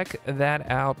 So check that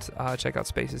out. Check out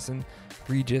Spaces and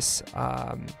Regis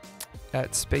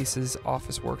at Spaces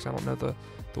Office Works. I don't know the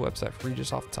website for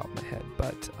Regis off the top of my head,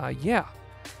 but yeah.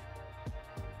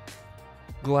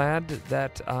 Glad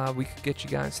that we could get you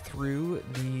guys through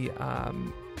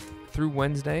through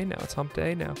Wednesday. Now it's hump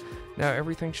day. Now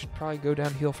everything should probably go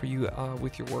downhill for you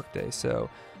with your work day.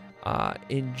 So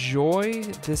enjoy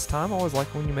this time. I always like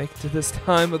when you make it to this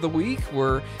time of the week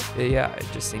where, yeah, it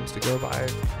just seems to go by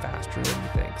faster than you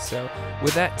think. So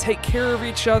with that, take care of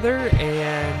each other,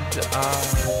 and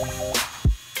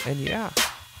yeah,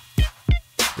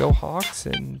 go Hawks,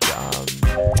 and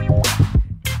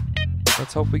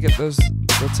let's hope we get those.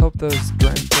 Let's hope those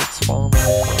draft picks fall in line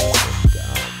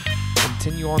and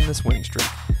continue on this winning streak.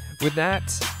 With that,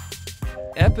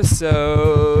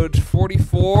 episode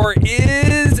 44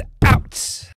 is